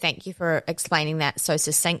effects. So thank you for explaining that so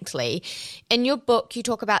succinctly. In your book, you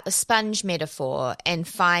talk about the sponge metaphor and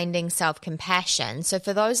finding self-compassion. So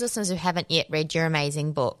for those listeners who haven't yet read your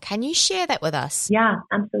amazing book, can you share that with us? Yeah,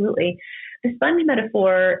 absolutely. The sponge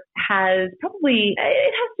metaphor it has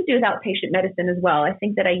to do with outpatient medicine as well. I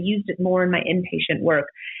think that I used it more in my inpatient work.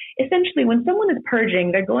 Essentially, when someone is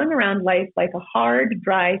purging, they're going around life like a hard,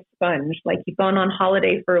 dry sponge, like you've gone on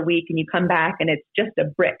holiday for a week and you come back and it's just a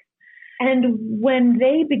brick. And when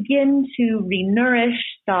they begin to renourish,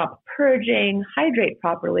 stop purging, hydrate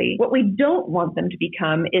properly, what we don't want them to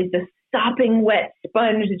become is the sopping wet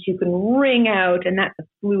sponge that you can wring out, and that's a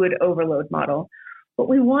fluid overload model. What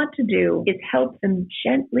we want to do is help them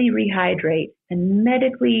gently rehydrate and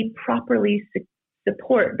medically properly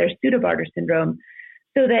support their pseudo-Barter syndrome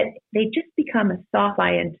so that they just become a soft,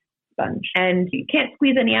 pliant sponge. And you can't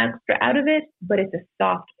squeeze any extra out of it, but it's a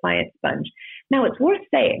soft, pliant sponge. Now, it's worth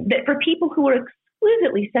saying that for people who are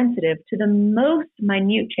exquisitely sensitive to the most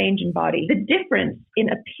minute change in body, the difference in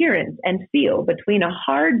appearance and feel between a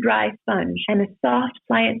hard, dry sponge and a soft,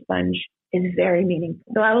 pliant sponge is very meaningful.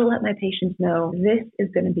 So I will let my patients know this is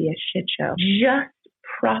going to be a shit show. Just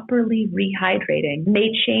properly rehydrating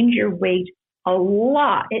may change your weight a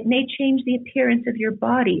lot. It may change the appearance of your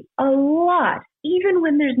body a lot. Even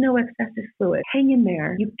when there's no excessive fluid, hang in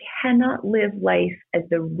there. You cannot live life as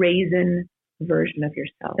the raisin version of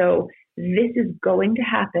yourself. So this is going to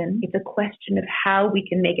happen. It's a question of how we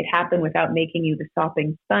can make it happen without making you the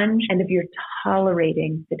sopping sponge, and if you're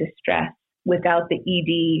tolerating the distress without the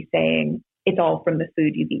ED saying it's all from the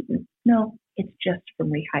food you've eaten. No, it's just from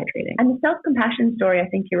rehydrating. And the self-compassion story I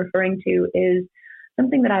think you're referring to is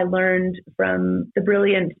something that I learned from the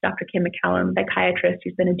brilliant Dr. Kim McCallum, psychiatrist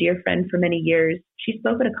who's been a dear friend for many years. She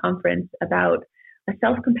spoke at a conference about a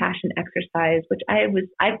self-compassion exercise, which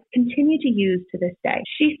I continue to use to this day.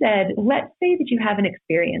 She said, let's say that you have an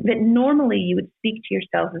experience that normally you would speak to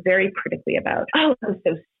yourself very critically about. Oh, that was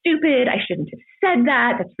so stupid. I shouldn't have said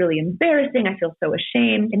that. That's really embarrassing. I feel so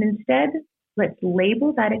ashamed. And instead, let's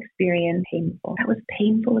label that experience painful. That was a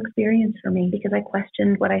painful experience for me because I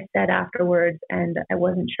questioned what I said afterwards and I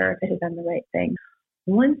wasn't sure if it had done the right thing.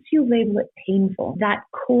 Once you label it painful, that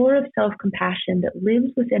core of self-compassion that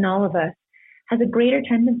lives within all of us has a greater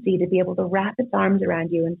tendency to be able to wrap its arms around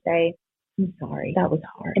you and say, I'm sorry, that was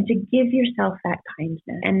hard. And to give yourself that kindness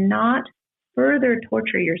and not further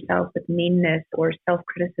torture yourself with meanness or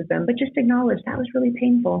self-criticism, but just acknowledge that was really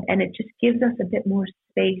painful. And it just gives us a bit more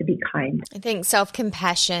space to be kind. I think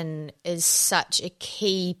self-compassion is such a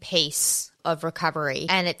key piece of recovery,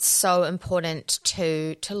 and it's so important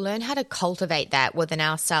to learn how to cultivate that within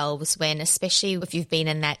ourselves when, especially if you've been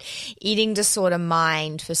in that eating disorder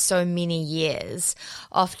mind for so many years,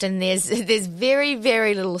 often there's very,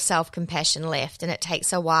 very little self-compassion left, and it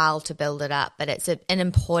takes a while to build it up, but it's an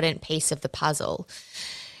important piece of the puzzle.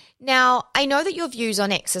 Now, I know that your views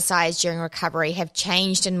on exercise during recovery have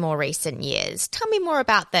changed in more recent years. Tell me more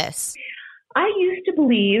about this. I used to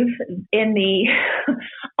believe in the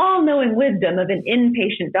all-knowing wisdom of an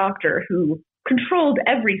inpatient doctor who controlled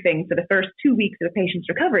everything for the first 2 weeks of a patient's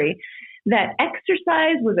recovery, that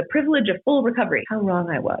exercise was a privilege of full recovery. How wrong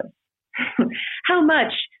I was. How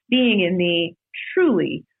much being in the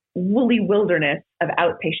truly woolly wilderness of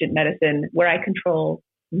outpatient medicine where I control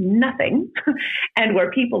nothing and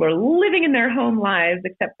where people are living in their home lives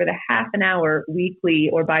except for the half an hour weekly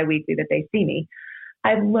or biweekly that they see me,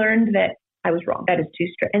 I've learned that I was wrong. That is too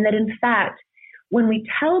strict. And that in fact, when we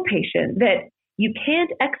tell patients that you can't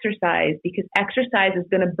exercise because exercise is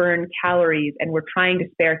going to burn calories and we're trying to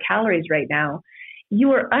spare calories right now,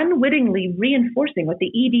 you are unwittingly reinforcing what the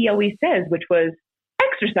ED always says, which was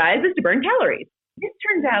exercise is to burn calories. This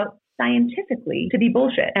turns out scientifically to be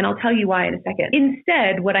bullshit. And I'll tell you why in a second.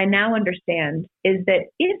 Instead, what I now understand is that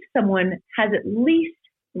if someone has at least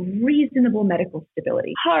reasonable medical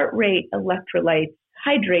stability, heart rate, electrolytes,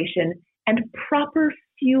 hydration, and proper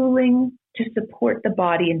fueling to support the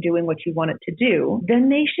body in doing what you want it to do, then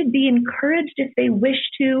they should be encouraged if they wish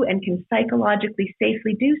to and can psychologically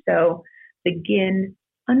safely do so, begin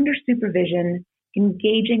under supervision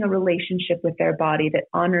engaging a relationship with their body that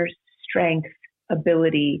honors strength,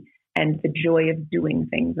 ability, and the joy of doing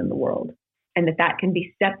things in the world. And that can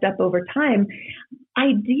be stepped up over time,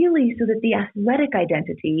 ideally so that the athletic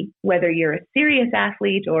identity, whether you're a serious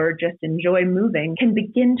athlete or just enjoy moving, can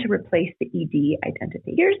begin to replace the ED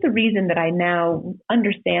identity. Here's the reason that I now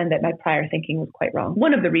understand that my prior thinking was quite wrong.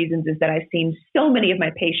 One of the reasons is that I've seen so many of my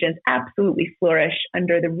patients absolutely flourish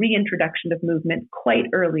under the reintroduction of movement quite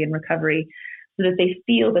early in recovery, so that they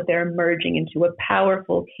feel that they're emerging into a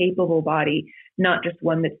powerful, capable body, not just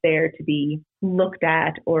one that's there to be looked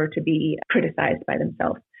at or to be criticized by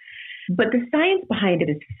themselves. But the science behind it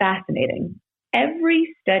is fascinating.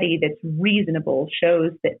 Every study that's reasonable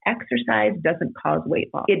shows that exercise doesn't cause weight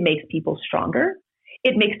loss. It makes people stronger.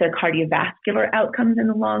 It makes their cardiovascular outcomes in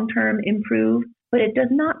the long term improve, but it does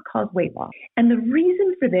not cause weight loss. And the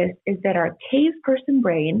reason for this is that our cave person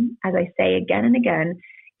brain, as I say again and again,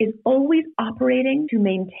 is always operating to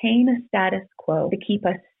maintain a status quo, to keep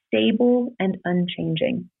us stable and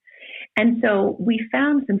unchanging. And so we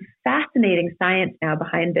found some fascinating science now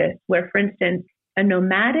behind this, where, for instance, a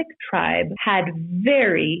nomadic tribe had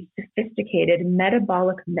very sophisticated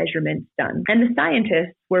metabolic measurements done. And the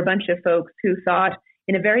scientists were a bunch of folks who thought,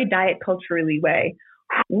 in a very diet culturally way,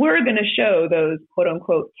 we're going to show those quote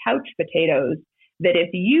unquote couch potatoes that if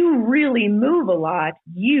you really move a lot,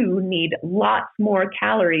 you need lots more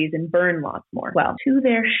calories and burn lots more. Well, to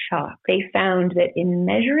their shock, they found that in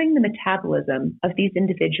measuring the metabolism of these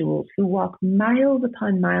individuals who walk miles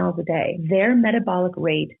upon miles a day, their metabolic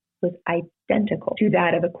rate was identical to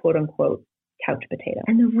that of a quote unquote couch potato.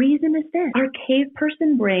 And the reason is this: our cave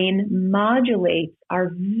person brain modulates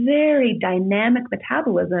our very dynamic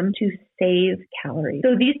metabolism to save calories.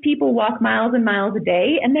 So these people walk miles and miles a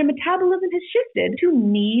day, and their metabolism has shifted to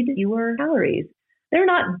need fewer calories. They're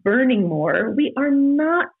not burning more. We are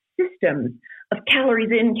not systems of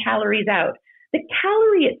calories in, calories out. The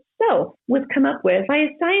calorie itself was come up with by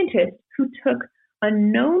a scientist who took a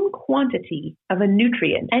known quantity of a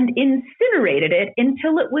nutrient and incinerated it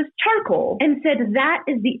until it was charcoal and said that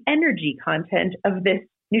is the energy content of this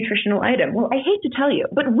nutritional item. Well, I hate to tell you,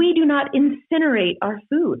 but we do not incinerate our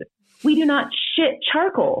food. We do not shit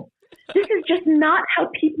charcoal. This is just not how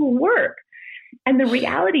people work. And the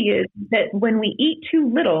reality is that when we eat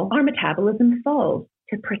too little, our metabolism falls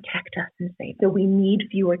to protect us and save. So we need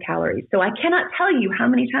fewer calories. So I cannot tell you how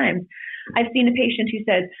many times I've seen a patient who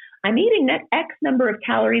says, I'm eating X number of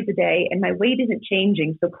calories a day and my weight isn't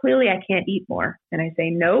changing, so clearly I can't eat more. And I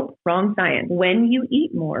say, nope, wrong science. When you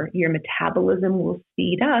eat more, your metabolism will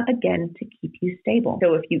speed up again to keep you stable.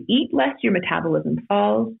 So if you eat less, your metabolism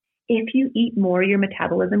falls. If you eat more, your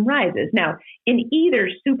metabolism rises. Now, in either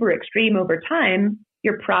super extreme over time,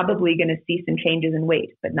 you're probably going to see some changes in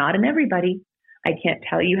weight, but not in everybody. I can't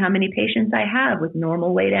tell you how many patients I have with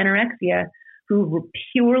normal weight anorexia who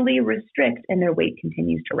purely restrict and their weight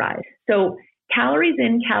continues to rise. So calories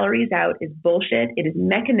in, calories out is bullshit. It is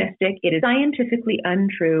mechanistic. It is scientifically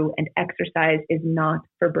untrue. And exercise is not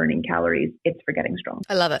for burning calories. It's for getting strong.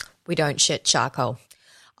 I love it. We don't shit charcoal.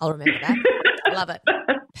 I'll remember that. Love it.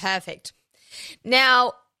 Perfect.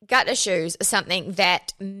 Now, gut issues are something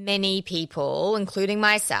that many people, including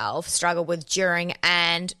myself, struggle with during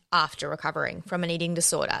and after recovering from an eating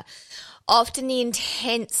disorder. Often the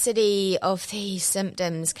intensity of these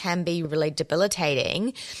symptoms can be really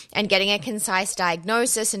debilitating, and getting a concise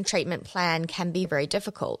diagnosis and treatment plan can be very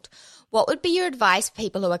difficult. What would be your advice for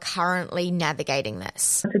people who are currently navigating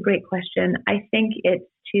this? That's a great question. I think it's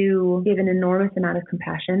to give an enormous amount of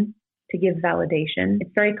compassion, to give validation.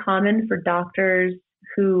 It's very common for doctors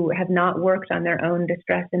who have not worked on their own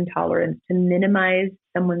distress intolerance to minimize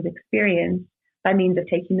someone's experience by means of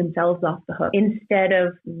taking themselves off the hook instead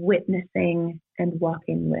of witnessing and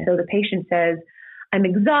walking with. So the patient says, I'm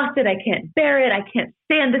exhausted, I can't bear it, I can't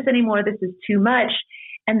stand this anymore, this is too much.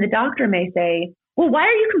 And the doctor may say, well, why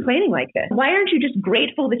are you complaining like this? Why aren't you just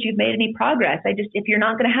grateful that you've made any progress? If you're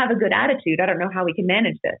not going to have a good attitude, I don't know how we can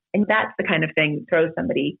manage this. And that's the kind of thing that throws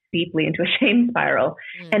somebody deeply into a shame spiral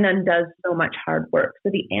and undoes so much hard work. So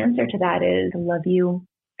the answer to that is, I love you.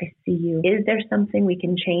 I see you. Is there something we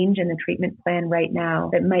can change in the treatment plan right now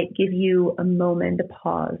that might give you a moment to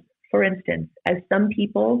pause? For instance, as some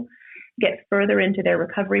people get further into their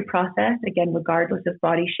recovery process, again, regardless of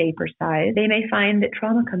body shape or size, they may find that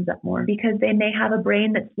trauma comes up more because they may have a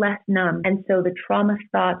brain that's less numb. And so the trauma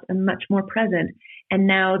thoughts are much more present. And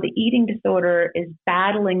now the eating disorder is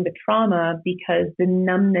battling the trauma because the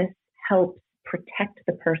numbness helps protect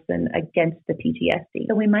the person against the PTSD.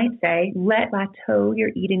 So we might say, let plateau your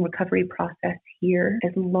eating recovery process here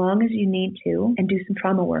as long as you need to and do some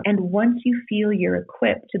trauma work. And once you feel you're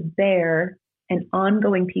equipped to bear an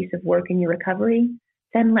ongoing piece of work in your recovery,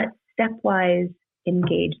 then let's stepwise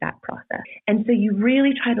engage that process. And so you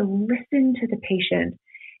really try to listen to the patient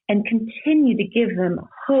and continue to give them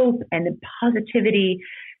hope and positivity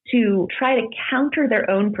to try to counter their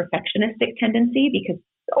own perfectionistic tendency, because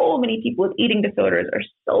so many people with eating disorders are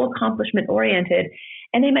so accomplishment oriented.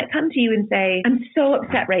 And they might come to you and say, I'm so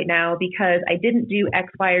upset right now because I didn't do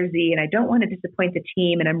X, Y, or Z, and I don't want to disappoint the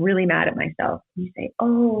team, and I'm really mad at myself. And you say,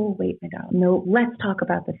 oh, wait, my darling. No, let's talk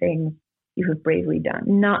about the things you have bravely done,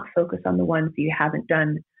 not focus on the ones you haven't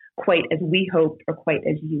done quite as we hoped or quite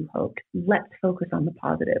as you hoped. Let's focus on the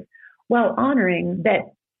positive, while honoring that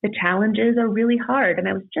the challenges are really hard. And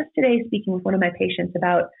I was just today speaking with one of my patients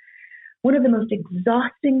about one of the most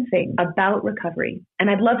exhausting things about recovery, and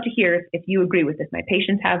I'd love to hear if you agree with this. My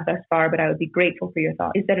patients have thus far, but I would be grateful for your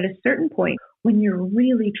thoughts, is that at a certain point, when you're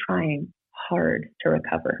really trying hard to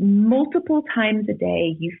recover, multiple times a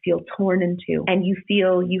day, you feel torn in two, and you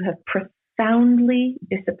feel you have profoundly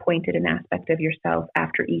disappointed an aspect of yourself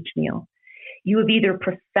after each meal. You have either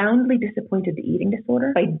profoundly disappointed the eating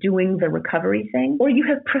disorder by doing the recovery thing, or you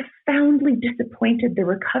have profoundly disappointed the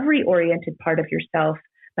recovery-oriented part of yourself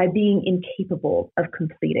by being incapable of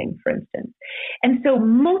completing, for instance. And so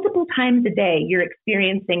multiple times a day, you're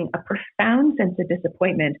experiencing a profound sense of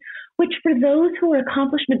disappointment, which for those who are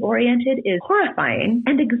accomplishment-oriented is horrifying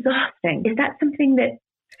and exhausting. Is that something that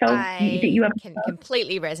you have? Can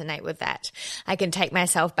completely resonate with that. I can take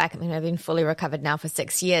myself back. I mean, I've been fully recovered now for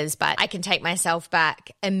 6 years, but I can take myself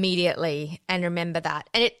back immediately and remember that.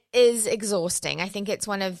 And it is exhausting. I think it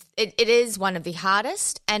is one of the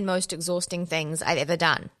hardest and most exhausting things I've ever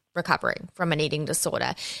done, recovering from an eating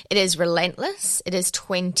disorder. It is relentless. It is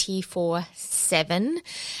 24/7.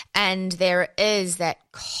 And there is that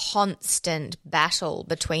constant battle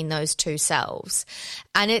between those two selves.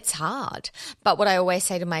 And it's hard. But what I always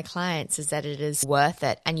say to my clients is that it is worth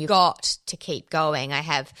it. And you've got to keep going. I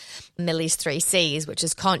have Millie's 3 C's, which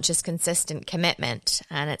is conscious, consistent, commitment.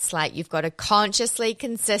 And it's like you've got to consciously,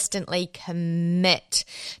 consistently commit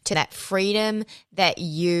to that freedom that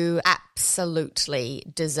you absolutely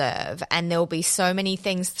deserve. And there'll be so many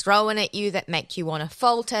things thrown at you that make you want to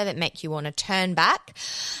falter, that make you want to turn back.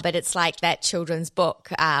 But it's like that children's book,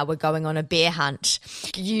 we're going on a bear hunt.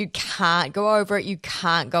 You can't go over it. You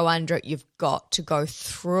can't go under it. You've got to go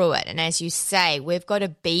through it. And as you say, we've got to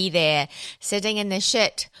be there sitting in the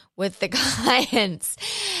shit with the clients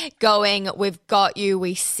going, we've got you,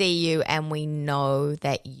 we see you, and we know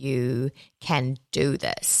that you can do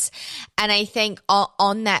this. And I think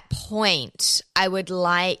on that point, I would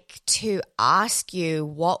like to ask you,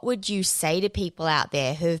 what would you say to people out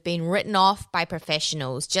there who've been written off by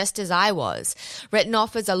professionals, just as I was, written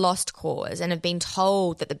off as a lost cause, and have been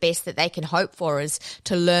told that the best that they can hope for is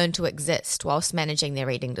to learn to exist whilst managing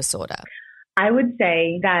their eating disorder? I would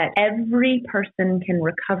say that every person can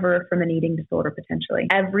recover from an eating disorder potentially.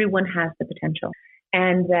 Everyone has the potential.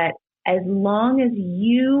 And that as long as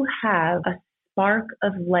you have a spark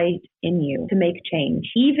of light in you to make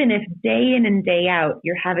change, even if day in and day out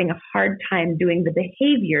you're having a hard time doing the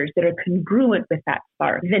behaviors that are congruent with that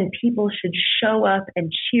spark, then people should show up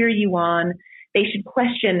and cheer you on. They should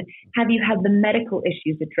question, have you had the medical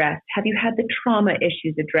issues addressed? Have you had the trauma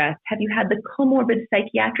issues addressed? Have you had the comorbid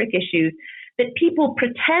psychiatric issues that people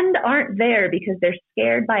pretend aren't there because they're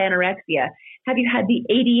scared by anorexia? Have you had the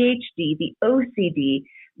ADHD, the OCD,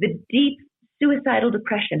 the deep suicidal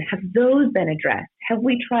depression? Have those been addressed? Have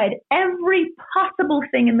we tried every possible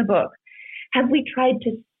thing in the book? Have we tried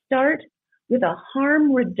to start with a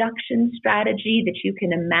harm reduction strategy that you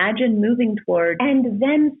can imagine moving toward, and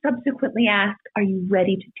then subsequently ask, are you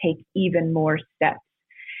ready to take even more steps?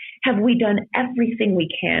 Have we done everything we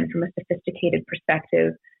can from a sophisticated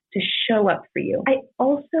perspective to show up for you? I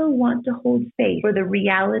also want to hold space for the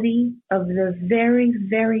reality of the very,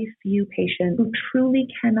 very few patients who truly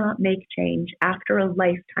cannot make change after a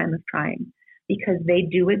lifetime of trying, because they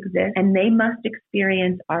do exist and they must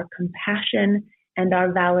experience our compassion and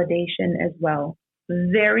our validation as well.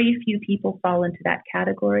 Very few people fall into that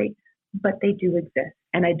category, but they do exist.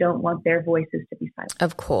 And I don't want their voices to be silent.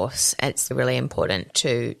 Of course, it's really important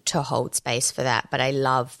to hold space for that. But I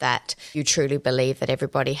love that you truly believe that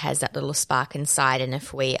everybody has that little spark inside. And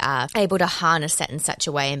if we are able to harness that in such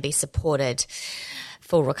a way and be supported,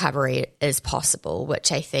 full recovery is possible,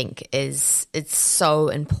 which I think it's so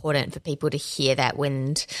important for people to hear that,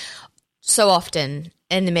 when so often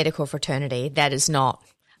in the medical fraternity, that is not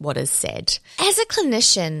what is said. As a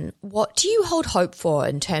clinician, what do you hold hope for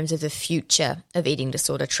in terms of the future of eating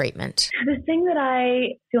disorder treatment? The thing that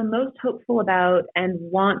I feel most hopeful about and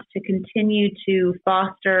want to continue to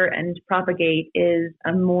foster and propagate is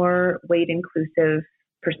a more weight-inclusive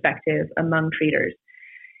perspective among treaters.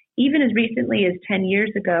 Even as recently as 10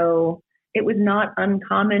 years ago, it was not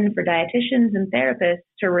uncommon for dietitians and therapists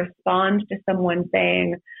to respond to someone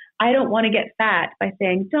saying, I don't want to get fat, by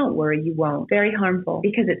saying, don't worry, you won't. Very harmful,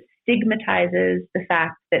 because it stigmatizes the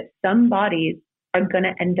fact that some bodies are going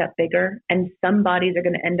to end up bigger and some bodies are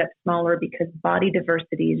going to end up smaller, because body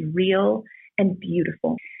diversity is real and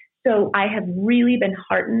beautiful. So I have really been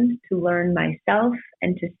heartened to learn myself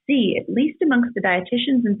and to see, at least amongst the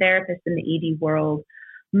dietitians and therapists in the ED world,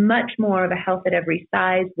 much more of a health at every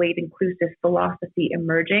size, weight inclusive philosophy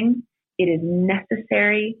emerging. It is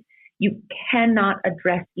necessary. You cannot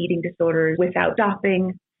address eating disorders without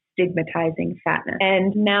stopping stigmatizing fatness.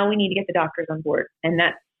 And now we need to get the doctors on board. And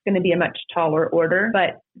that's going to be a much taller order,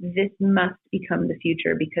 but this must become the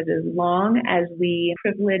future, because as long as we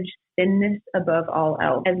privilege thinness above all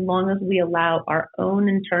else, as long as we allow our own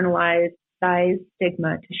internalized size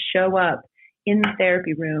stigma to show up in the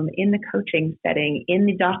therapy room, in the coaching setting, in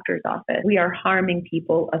the doctor's office, we are harming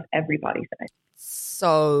people of every body size.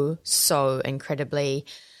 So incredibly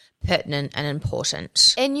pertinent and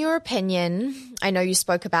important. In your opinion, I know you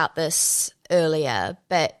spoke about this earlier,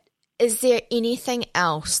 but is there anything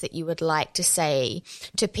else that you would like to say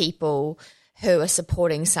to people who are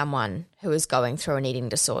supporting someone who is going through an eating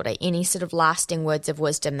disorder? Any sort of lasting words of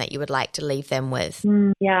wisdom that you would like to leave them with?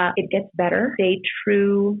 Yeah, it gets better. Stay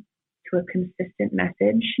true to a consistent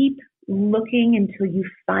message. Keep looking until you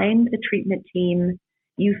find the treatment team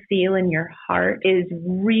you feel in your heart is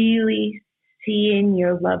really seeing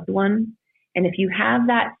your loved one. And if you have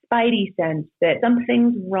that spidey sense that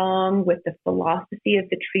something's wrong with the philosophy of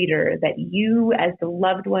the treater, that you as the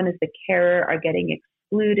loved one, as the carer, are getting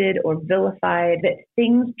excluded or vilified, that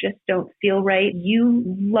things just don't feel right, you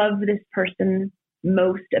love this person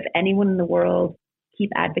most of anyone in the world,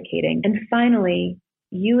 keep advocating. And finally,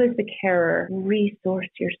 you as the carer, resource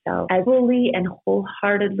yourself as fully and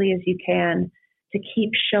wholeheartedly as you can to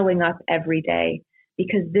keep showing up every day,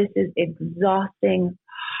 because this is exhausting,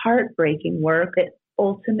 heartbreaking work that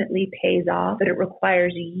ultimately pays off, but it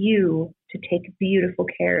requires you to take beautiful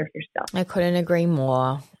care of yourself. I couldn't agree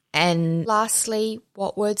more. And lastly,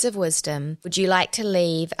 what words of wisdom would you like to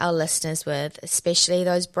leave our listeners with, especially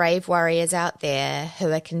those brave warriors out there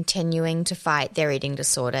who are continuing to fight their eating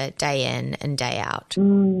disorder day in and day out?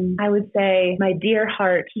 I would say, my dear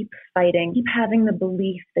heart, keep fighting. Keep having the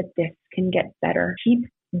belief that this can get better. Keep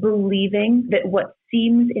believing that what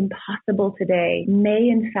seems impossible today may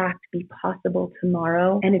in fact be possible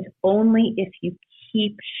tomorrow. And it's only if you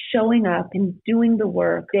keep showing up and doing the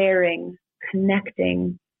work, daring,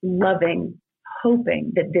 connecting, loving,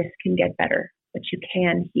 hoping that this can get better, that you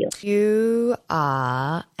can heal. You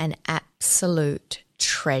are an absolute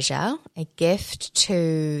treasure, a gift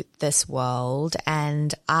to this world,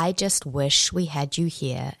 and I just wish we had you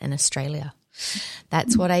here in Australia.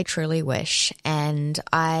 That's what I truly wish. And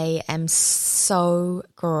I am so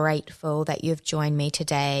grateful that you've joined me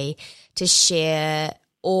today to share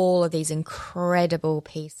all of these incredible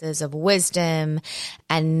pieces of wisdom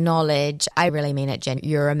and knowledge. I really mean it, Jen.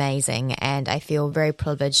 You're amazing. And I feel very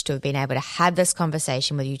privileged to have been able to have this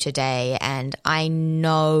conversation with you today. And I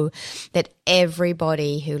know that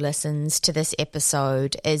everybody who listens to this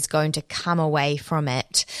episode is going to come away from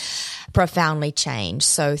it profoundly changed.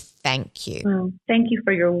 So thank you. Well, thank you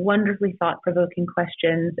for your wonderfully thought-provoking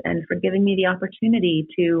questions and for giving me the opportunity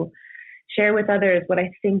to share with others what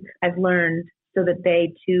I think I've learned, so that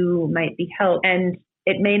they too might be helped. And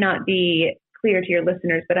it may not be clear to your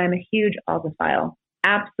listeners, but I'm a huge Aussophile,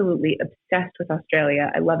 absolutely obsessed with Australia.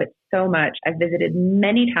 I love it so much. I've visited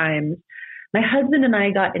many times. My husband and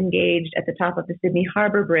I got engaged at the top of the Sydney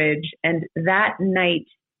Harbour Bridge, and that night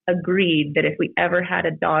agreed that if we ever had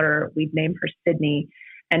a daughter, we'd name her Sydney,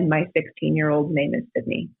 and my 16-year-old name is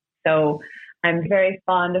Sydney. So I'm very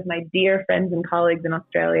fond of my dear friends and colleagues in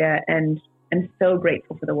Australia, and I'm so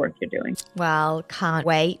grateful for the work you're doing. Well, can't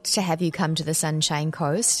wait to have you come to the Sunshine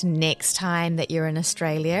Coast next time that you're in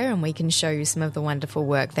Australia, and we can show you some of the wonderful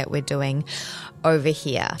work that we're doing over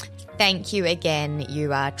here. Thank you again.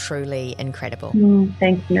 You are truly incredible.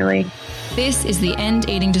 Thanks, Millie. This is the End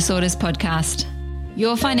Eating Disorders podcast.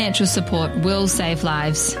 Your financial support will save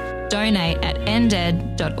lives. Donate at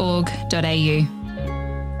ended.org.au.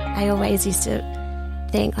 I always used to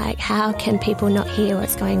think, like, how can people not hear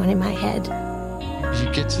what's going on in my head? You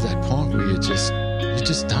get to that point where you just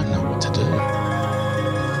don't know what to do.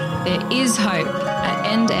 There is hope at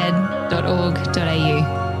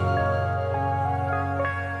ended.org.au.